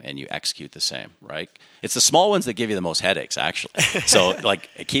same and you execute the same, right? It's the small ones that give you the most headaches, actually. So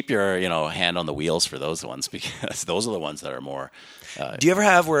keep your hand on the wheels for those ones, because those are the ones that are more. Do you ever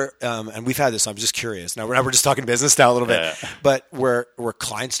have where, and we've had this, I'm just curious. Now we're just talking business now a little bit, but where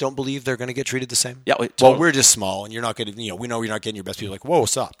clients don't believe they're going to get treated the same? Yeah. Totally. Well, we're just small, and you're not going to, we know you're not getting your best people. Like, whoa,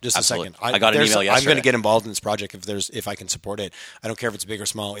 stop, just Absolutely. a second. I got an email yesterday. I'm going to get involved in this project if I can support it. I don't care if it's big or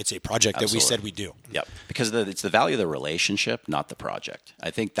small. It's a project that we said we do. Yep. Because it's the value of the relationship, not the project.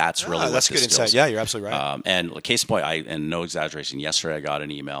 I think that's really that's good insight. Yeah, you're absolutely right. And case in point, and no exaggeration, yesterday I got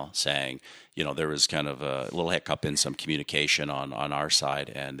an email saying, there was kind of a little hiccup in some communication on our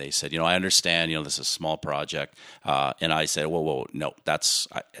side, and they said, I understand, this is a small project, and I said, whoa, no,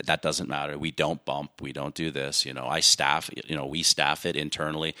 that doesn't matter. We don't bump, we don't do this. We staff it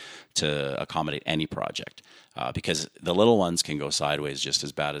internally to accommodate any project. Because the little ones can go sideways just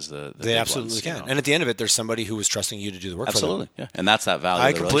as bad as the they big absolutely ones, can. And at the end of it, there's somebody who was trusting you to do the work absolutely, for them. Yeah. And that's that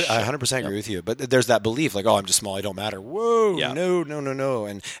value of the relationship. I 100% agree with you. But there's that belief, I'm just small, I don't matter. Whoa, no.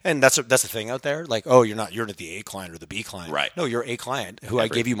 And that's the thing out there. You're not the A client or the B client. Right. No, you're a client who I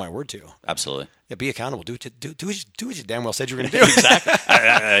gave you my word to. Absolutely. Yeah, be accountable. Do what you damn well said you were going to do.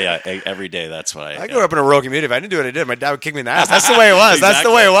 Exactly. Every day, that's what I grew up in a rural community. If I didn't do what I did, my dad would kick me in the ass. That's the way it was. Exactly. That's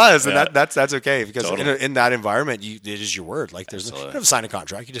the way it was. And that's okay, because totally. in that environment, it is your word. You don't have to sign a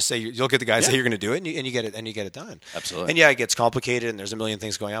contract. You just say, you look at the guy, say you're going to do it, and you get it done. Absolutely. And it gets complicated, and there's a million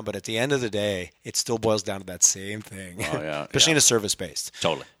things going on. But at the end of the day, it still boils down to that same thing. Oh, yeah. Especially in a service based.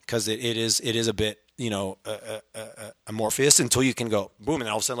 Totally. Because it is a bit, amorphous until you can go boom, and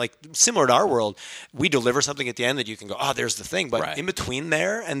all of a sudden, similar to our world, we deliver something at the end that you can go, oh, there's the thing. But in between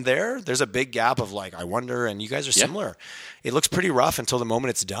there and there's a big gap of I wonder, and you guys are similar. It looks pretty rough until the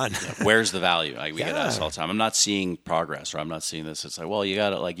moment it's done. Where's the value? We get asked all the time. I'm not seeing progress, or I'm not seeing this. It's well, you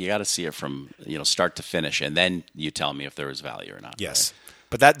gotta see it from start to finish, and then you tell me if there was value or not. Yes. Right?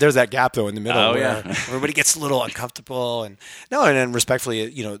 But that there's that gap though in the middle where yeah. everybody gets a little uncomfortable and then respectfully,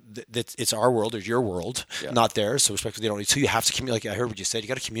 it's our world or your world, not theirs. So respectfully, they don't need. So you have to communicate. Like I heard what you said. You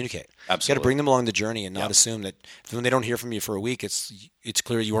got to communicate. Absolutely. You got to bring them along the journey and not assume that when they don't hear from you for a week, it's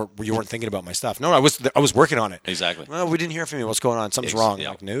clear you weren't thinking about my stuff. No, I was working on it. Exactly. Well, we didn't hear from you. What's going on? Something's wrong.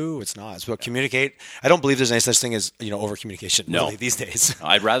 Like, no, it's not. It's about communicate. I don't believe there's any such thing as over communication. No. Really, these days.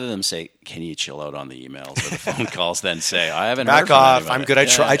 I'd rather them say, "Can you chill out on the emails or the phone calls?" than say, "I haven't back heard off. from I'm good.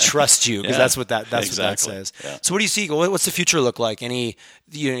 I trust you," because that's what that exactly. says. Yeah. So what do you see? What's the future look like? I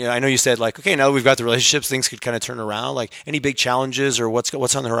know you said like, okay, now that we've got the relationships, things could kind of turn around. Like any big challenges or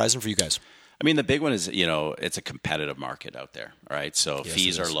what's on the horizon for you guys? I mean, the big one is, it's a competitive market out there, right? So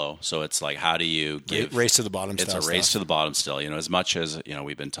fees are low. So it's like, how do you give... Race to the bottom It's a race to the bottom still. As much as,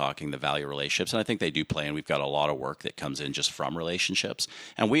 we've been talking the value relationships, and I think they do play, and we've got a lot of work that comes in just from relationships.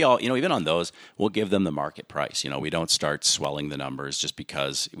 And we all, even on those, we'll give them the market price. We don't start swelling the numbers just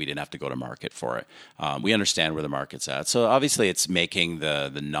because we didn't have to go to market for it. We understand where the market's at. So obviously it's making the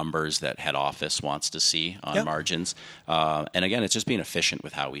numbers that head office wants to see on margins. And again, it's just being efficient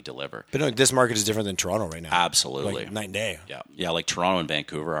with how we deliver. But no, this market is different than Toronto right now. Absolutely. Like night and day. Yeah, like Toronto and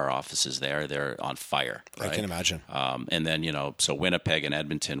Vancouver, our offices there, they're on fire. Right? I can imagine. And then, so Winnipeg and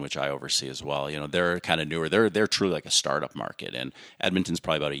Edmonton, which I oversee as well, they're kind of newer. They're truly like a startup market. And Edmonton's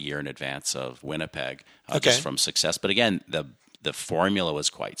probably about a year in advance of Winnipeg, just from success. But again, the formula was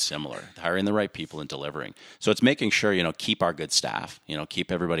quite similar, hiring the right people and delivering. So it's making sure, keep our good staff,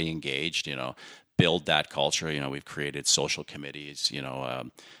 keep everybody engaged, build that culture. We've created social committees,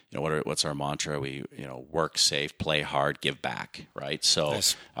 what's our mantra? We, work safe, play hard, give back, right? So,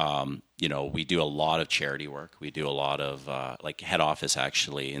 nice. We do a lot of charity work. We do a lot of, like head office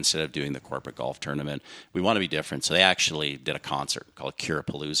actually, instead of doing the corporate golf tournament, we want to be different. So they actually did a concert called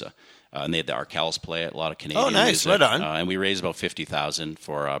Curapalooza. And they had the Arkells play it, a lot of Canadian nice. music. Right on. And we raised about $50,000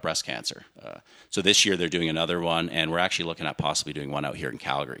 for breast cancer. So this year they're doing another one, and we're actually looking at possibly doing one out here in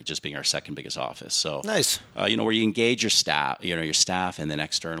Calgary, just being our second biggest office. So nice. Where you engage your staff, and then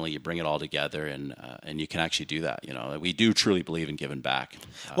externally you bring it all together, and you can actually do that. We do truly believe in giving back.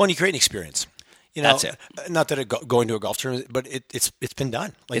 Well, and you create an experience. That's it. Not that going to a golf tournament, but it's been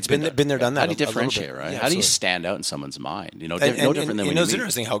done. Like it's been there, done that. How do you differentiate, right? Yeah, how do you stand out in someone's mind? No different than when you it's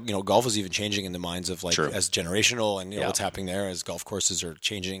interesting how golf is even changing in the minds of as generational and what's happening there as golf courses are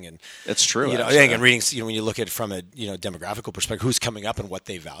changing and it's true. And reading when you look at it from a demographical perspective, who's coming up and what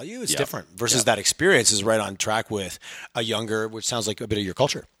they value, it's different versus that experience is right on track with a younger, which sounds like a bit of your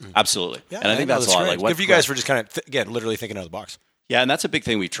culture. Absolutely, yeah, and I think that's a lot. Like good for you guys for just kind of again literally thinking out of the box. Yeah, and that's a big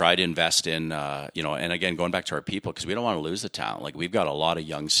thing we try to invest in, and again, going back to our people, because we don't want to lose the talent. Like, we've got a lot of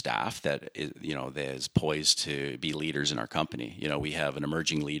young staff that is poised to be leaders in our company. We have an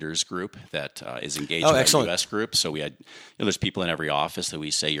emerging leaders group that is engaged with our U.S. group. So we had, there's people in every office that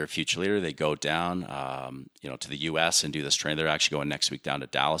we say, you're a future leader. They go down, to the U.S. and do this training. They're actually going next week down to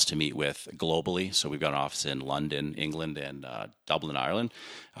Dallas to meet with globally. So we've got an office in London, England, and Dublin, Ireland,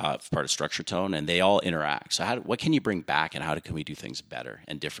 part of Structure Tone, and they all interact. So what can you bring back, and how can we do things better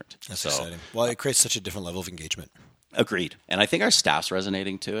and different? That's exciting. Well, it creates such a different level of engagement. Agreed. And I think our staff's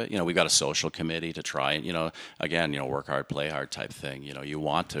resonating to it. We've got a social committee to try and, again, work hard, play hard type thing. You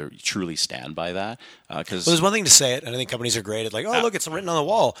want to truly stand by that. Because there's one thing to say it, and I think companies are great at like, look, it's written on the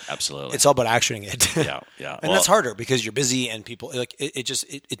wall. Absolutely. It's all about actioning it. Yeah. And that's harder because you're busy and people, like,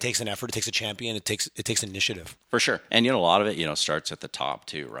 it takes an effort. It takes a champion. It takes initiative. For sure. And, a lot of it, starts at the top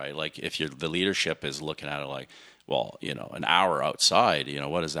too, right? Like if the leadership is looking at it like, well, an hour outside,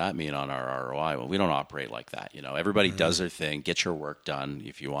 what does that mean on our ROI? Well, we don't operate like that. Everybody does their thing, get your work done.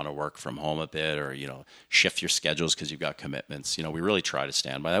 If you want to work from home a bit or, shift your schedules because you've got commitments, we really try to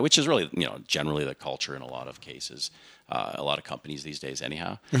stand by that, which is really, generally the culture in a lot of cases. A lot of companies these days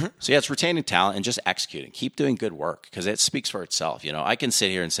anyhow. So it's retaining talent and just executing. Keep doing good work because it speaks for itself. I can sit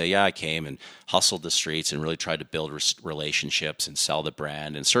here and say, I came and hustled the streets and really tried to build relationships and sell the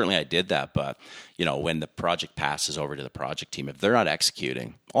brand. And certainly I did that. But, when the project passes over to the project team, if they're not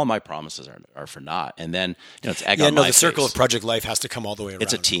executing, all my promises are for naught. And then, it's egg on my face. The circle of project life has to come all the way around.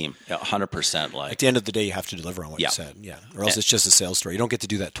 It's a team, 100%. Like at the end of the day, you have to deliver on what you said. Yeah. Or else it's just a sales story. You don't get to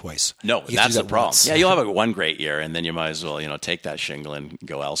do that twice. No, that's the problem. Yeah, you'll have one great year and then you might as well, take that shingle and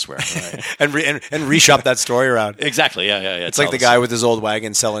go elsewhere. Right? and reshop that story around. Exactly. Yeah. It's like the guy with his old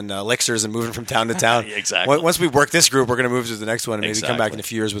wagon selling elixirs and moving from town to town. Exactly. Once we work this group, we're going to move to the next one and maybe come back in a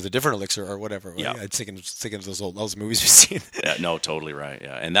few years with a different elixir or whatever. Yeah. I'm thinking of those movies we've seen. Yeah, no, totally right.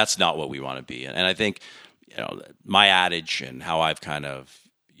 Yeah. And that's not what we want to be. And I think, my adage and how I've kind of,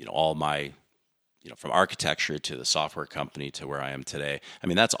 all my from architecture to the software company to where I am today. I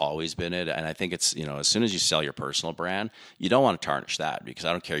mean, that's always been it. And I think it's, as soon as you sell your personal brand, you don't want to tarnish that, because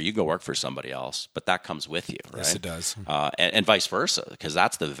I don't care. You go work for somebody else, but that comes with you, right? Yes, it does. And vice versa, because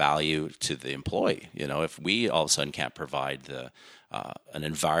that's the value to the employee. If we all of a sudden can't provide an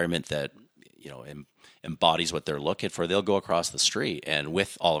environment that, embodies what they're looking for, they'll go across the street, and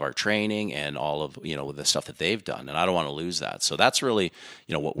with all of our training and all of the stuff that they've done, and I don't want to lose that. So that's really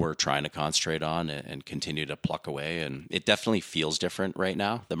what we're trying to concentrate on and continue to pluck away. And it definitely feels different right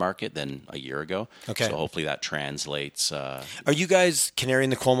now, the market, than a year ago. Okay. So hopefully that translates. Are you guys canary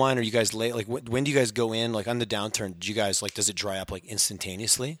in the coal mine? Are you guys late? Like when do you guys go in? Like on the downturn, do you guys does it dry up like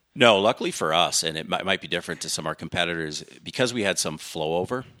instantaneously? No, luckily for us, and it might be different to some of our competitors, because we had some flow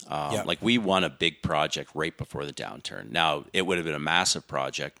over. Like we won a big project right before the downturn. Now, it would have been a massive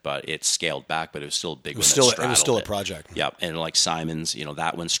project, but it scaled back, but it was still a big one. It was still a project. Yeah, and like Simon's,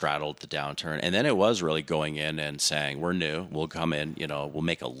 that one straddled the downturn. And then it was really going in and saying, we're new, we'll come in, we'll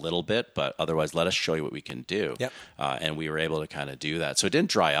make a little bit, but otherwise let us show you what we can do. Yep. And we were able to kind of do that. So it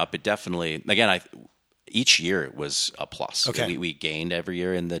didn't dry up. It definitely, again, each year it was a plus. Okay. We gained every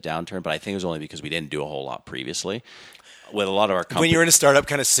year in the downturn, but I think it was only because we didn't do a whole lot previously. With a lot of our companies, when you're in a startup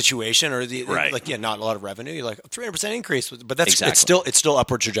kind of situation, or right. Not a lot of revenue, you're like 300% increase, but that's exactly. it's still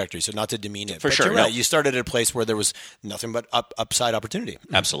upward trajectory. So not to demean it, for but sure. You're right. You started at a place where there was nothing but upside opportunity.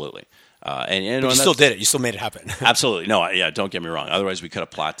 Absolutely. But you still did it. You still made it happen. Absolutely. No, don't get me wrong. Otherwise, we could have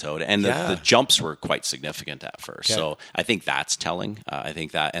plateaued. And the jumps were quite significant at first. Okay. So I think that's telling. I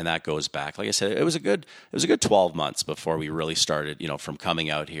think that goes back. Like I said, it was a good 12 months before we really started, from coming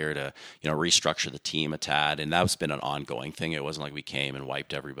out here to, restructure the team a tad. And that's been an ongoing thing. It wasn't like we came and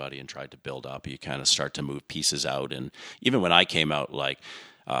wiped everybody and tried to build up. You kind of start to move pieces out. And even when I came out,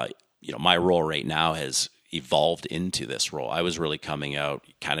 my role right now has evolved into this role. I was really coming out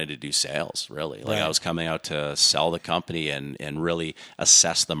kind of to do sales, really. Like right. I was coming out to sell the company and really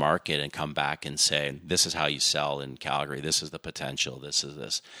assess the market and come back and say, this is how you sell in Calgary. This is the potential. This is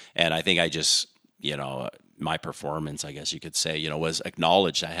this. And I think I just, my performance, I guess you could say, was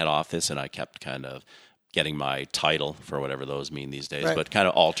acknowledged at head office, and I kept kind of getting my title, for whatever those mean these days, right. but kind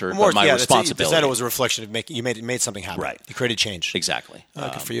of altered my responsibility. The title was a reflection of you made something happen. Right. You created change. Exactly.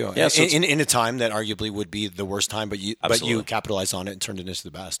 Good for you. Yeah, so in a time that arguably would be the worst time, but you capitalized on it and turned it into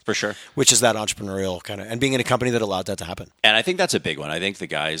the best. For sure. Which is that entrepreneurial kind of, and being in a company that allowed that to happen. And I think that's a big one. I think the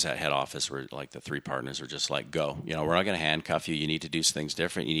guys at head office were like, the three partners were just like, go. We're not going to handcuff you. You need to do things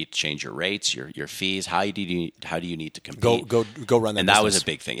different. You need to change your rates, your fees. How do you need to compete? Go run that and business. That was a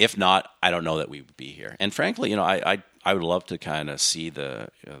big thing. If not, I don't know that we would be here. And frankly, I would love to kind of see the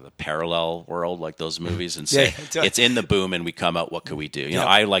parallel world, like those movies, and say it's in the boom and we come out. What could we do?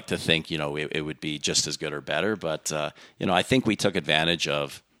 I like to think it would be just as good or better. But I think we took advantage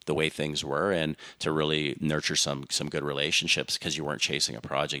of the way things were, and to really nurture some good relationships, because you weren't chasing a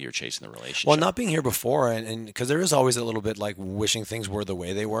project, you were chasing the relationship. Well, not being here before, and because there is always a little bit like wishing things were the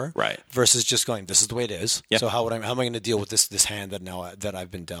way they were, right? Versus just going, this is the way it is. Yep. So how am I going to deal with this hand that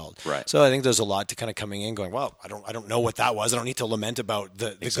I've been dealt? Right. So I think there's a lot to kind of coming in, going, well, I don't know what that was. I don't need to lament about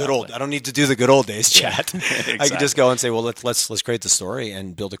the good old. I don't need to do the good old days chat. Exactly. I can just go and say, well, let's create the story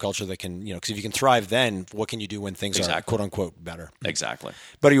and build a culture that can, because if you can thrive, then what can you do when things are quote unquote better? Exactly.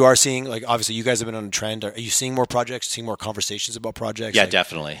 But you are seeing, like, obviously you guys have been on a trend. Are you seeing more projects, seeing more conversations about projects? Yeah,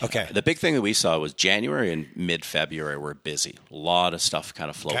 definitely. Okay. The big thing that we saw was January and mid-February were busy. A lot of stuff kind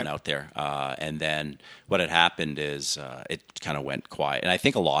of floating out there. And then what had happened is it kind of went quiet. And I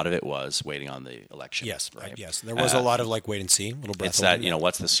think a lot of it was waiting on the election. Yes, right? Yes. There was a lot of like wait and see, a little breath. It's that,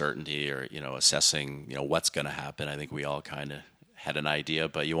 what's the certainty, or, assessing, what's going to happen. I think we all kind of had an idea,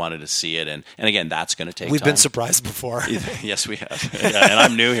 but you wanted to see it. And again, that's going to take We've time. been surprised before. Yes, we have. And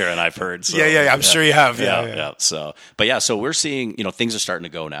I'm new here, and I've heard. So, I'm sure you have. Yeah. So we're seeing, things are starting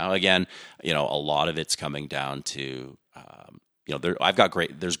to go now. Again, a lot of it's coming down to,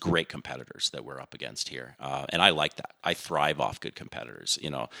 there's great competitors that we're up against here. And I like that. I thrive off good competitors.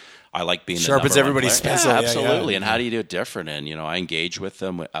 I like being sharpens everybody's pencil. Yeah, absolutely. And how do you do it different? And, I engage with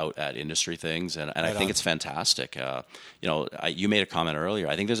them out at industry things, and I think it's fantastic. You made a comment earlier.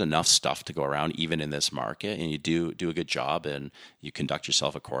 I think there's enough stuff to go around, even in this market, and you do a good job, and you conduct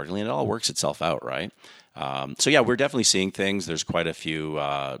yourself accordingly, and it all works itself out, right? We're definitely seeing things. There's quite a few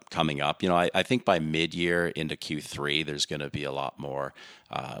coming up. I think by mid-year into Q3, there's going to be a lot more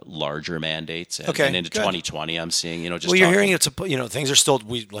larger mandates. And, Okay, and into good. 2020, I'm seeing, just Well, you're talking- hearing it's things are still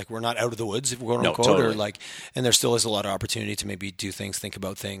we're not out of the woods, quote unquote, totally. or and there still is a lot of opportunity to maybe do things, think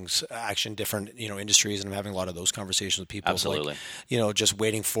about things, action different industries, and I'm having a lot of those conversations with people. Absolutely. Just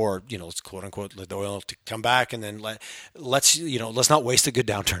waiting for let's quote unquote the oil to come back, and then let's not waste a good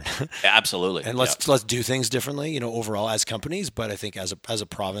downturn. Absolutely. And let's do things differently, overall as companies. But I think as a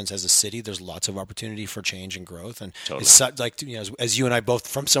province, as a city, there's lots of opportunity for change and growth. And Totally. it's as you and I both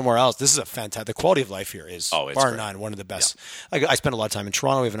from somewhere else, this is a fantastic. The quality of life here is it's bar great. none one of the best. I spend a lot of time in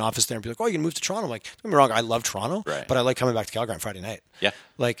Toronto. We have an office there, and people are like, "Oh, you can move to Toronto." I'm like, don't get me wrong, I love Toronto, Right. but I like coming back to Calgary on Friday night. Yeah.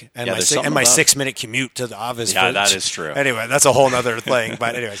 My something about 6-minute commute to the office. Yeah, that is true. Anyway, that's a whole nother thing.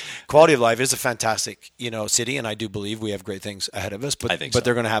 But anyways, quality of life is a fantastic city, and I do believe we have great things ahead of us. But I think but so.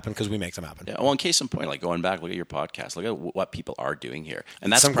 they're going to happen because we make them happen. Yeah. Well, in case in point, like going back, look at your podcast, look at what people are doing here,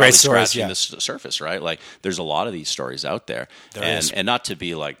 and that's Some probably great stories, scratching yeah. the surface, right? Like, there's a lot of these stories out there, There and is. and not to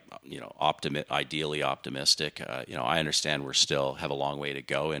be like ideally optimistic. I understand we're still have a long way to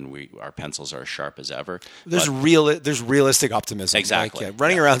go, and our pencils are as sharp as ever. There's but- there's realistic optimism. Exactly.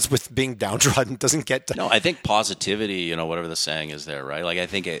 Running around with being downtrodden doesn't get done. No, I think positivity, whatever the saying is there, right? Like, I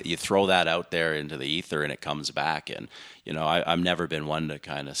think you throw that out there into the ether and it comes back. And, I've never been one to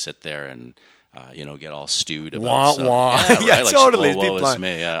kind of sit there and, get all stewed about Wah, stuff. wah. Yeah, right? Yeah, Like, totally. Woe is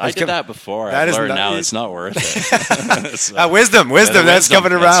me. Yeah, I did that before. That I've is learned not- now it's not worth it. So- Wisdom. That's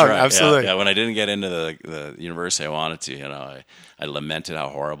coming That's around. right. Absolutely. Yeah, when I didn't get into the university I wanted to, I lamented how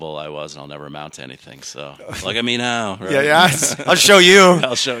horrible I was, and I'll never amount to anything. So look at me now. Right? Yeah. I'll show you.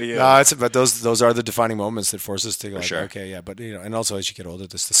 I'll show you. No, but those are the defining moments that force us to go. sure. Okay, yeah, but and also as you get older,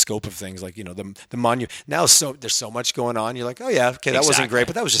 the scope of things, like the monument. Now, there's so much going on. You're like, oh yeah, okay, that wasn't Exactly. great,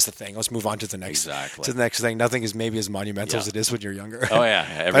 but that was just the thing. Let's move on to the next. Exactly. To the next thing. Nothing is maybe as monumental Yeah. as it is when you're younger. Oh yeah.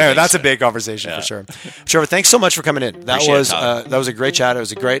 But anyway, that's a Everything's- big conversation Yeah. for sure. Trevor, thanks so much for coming in. That Appreciate it, was Todd. that was a great chat. It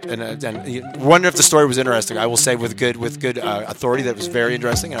was a great and wonder if the story was interesting. I will say with good authority that it was very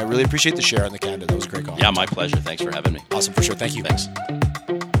interesting, and I really appreciate the share on the candid. That was a great call. Yeah, my pleasure. Thanks for having me. Awesome for sure. Thank you. Thanks.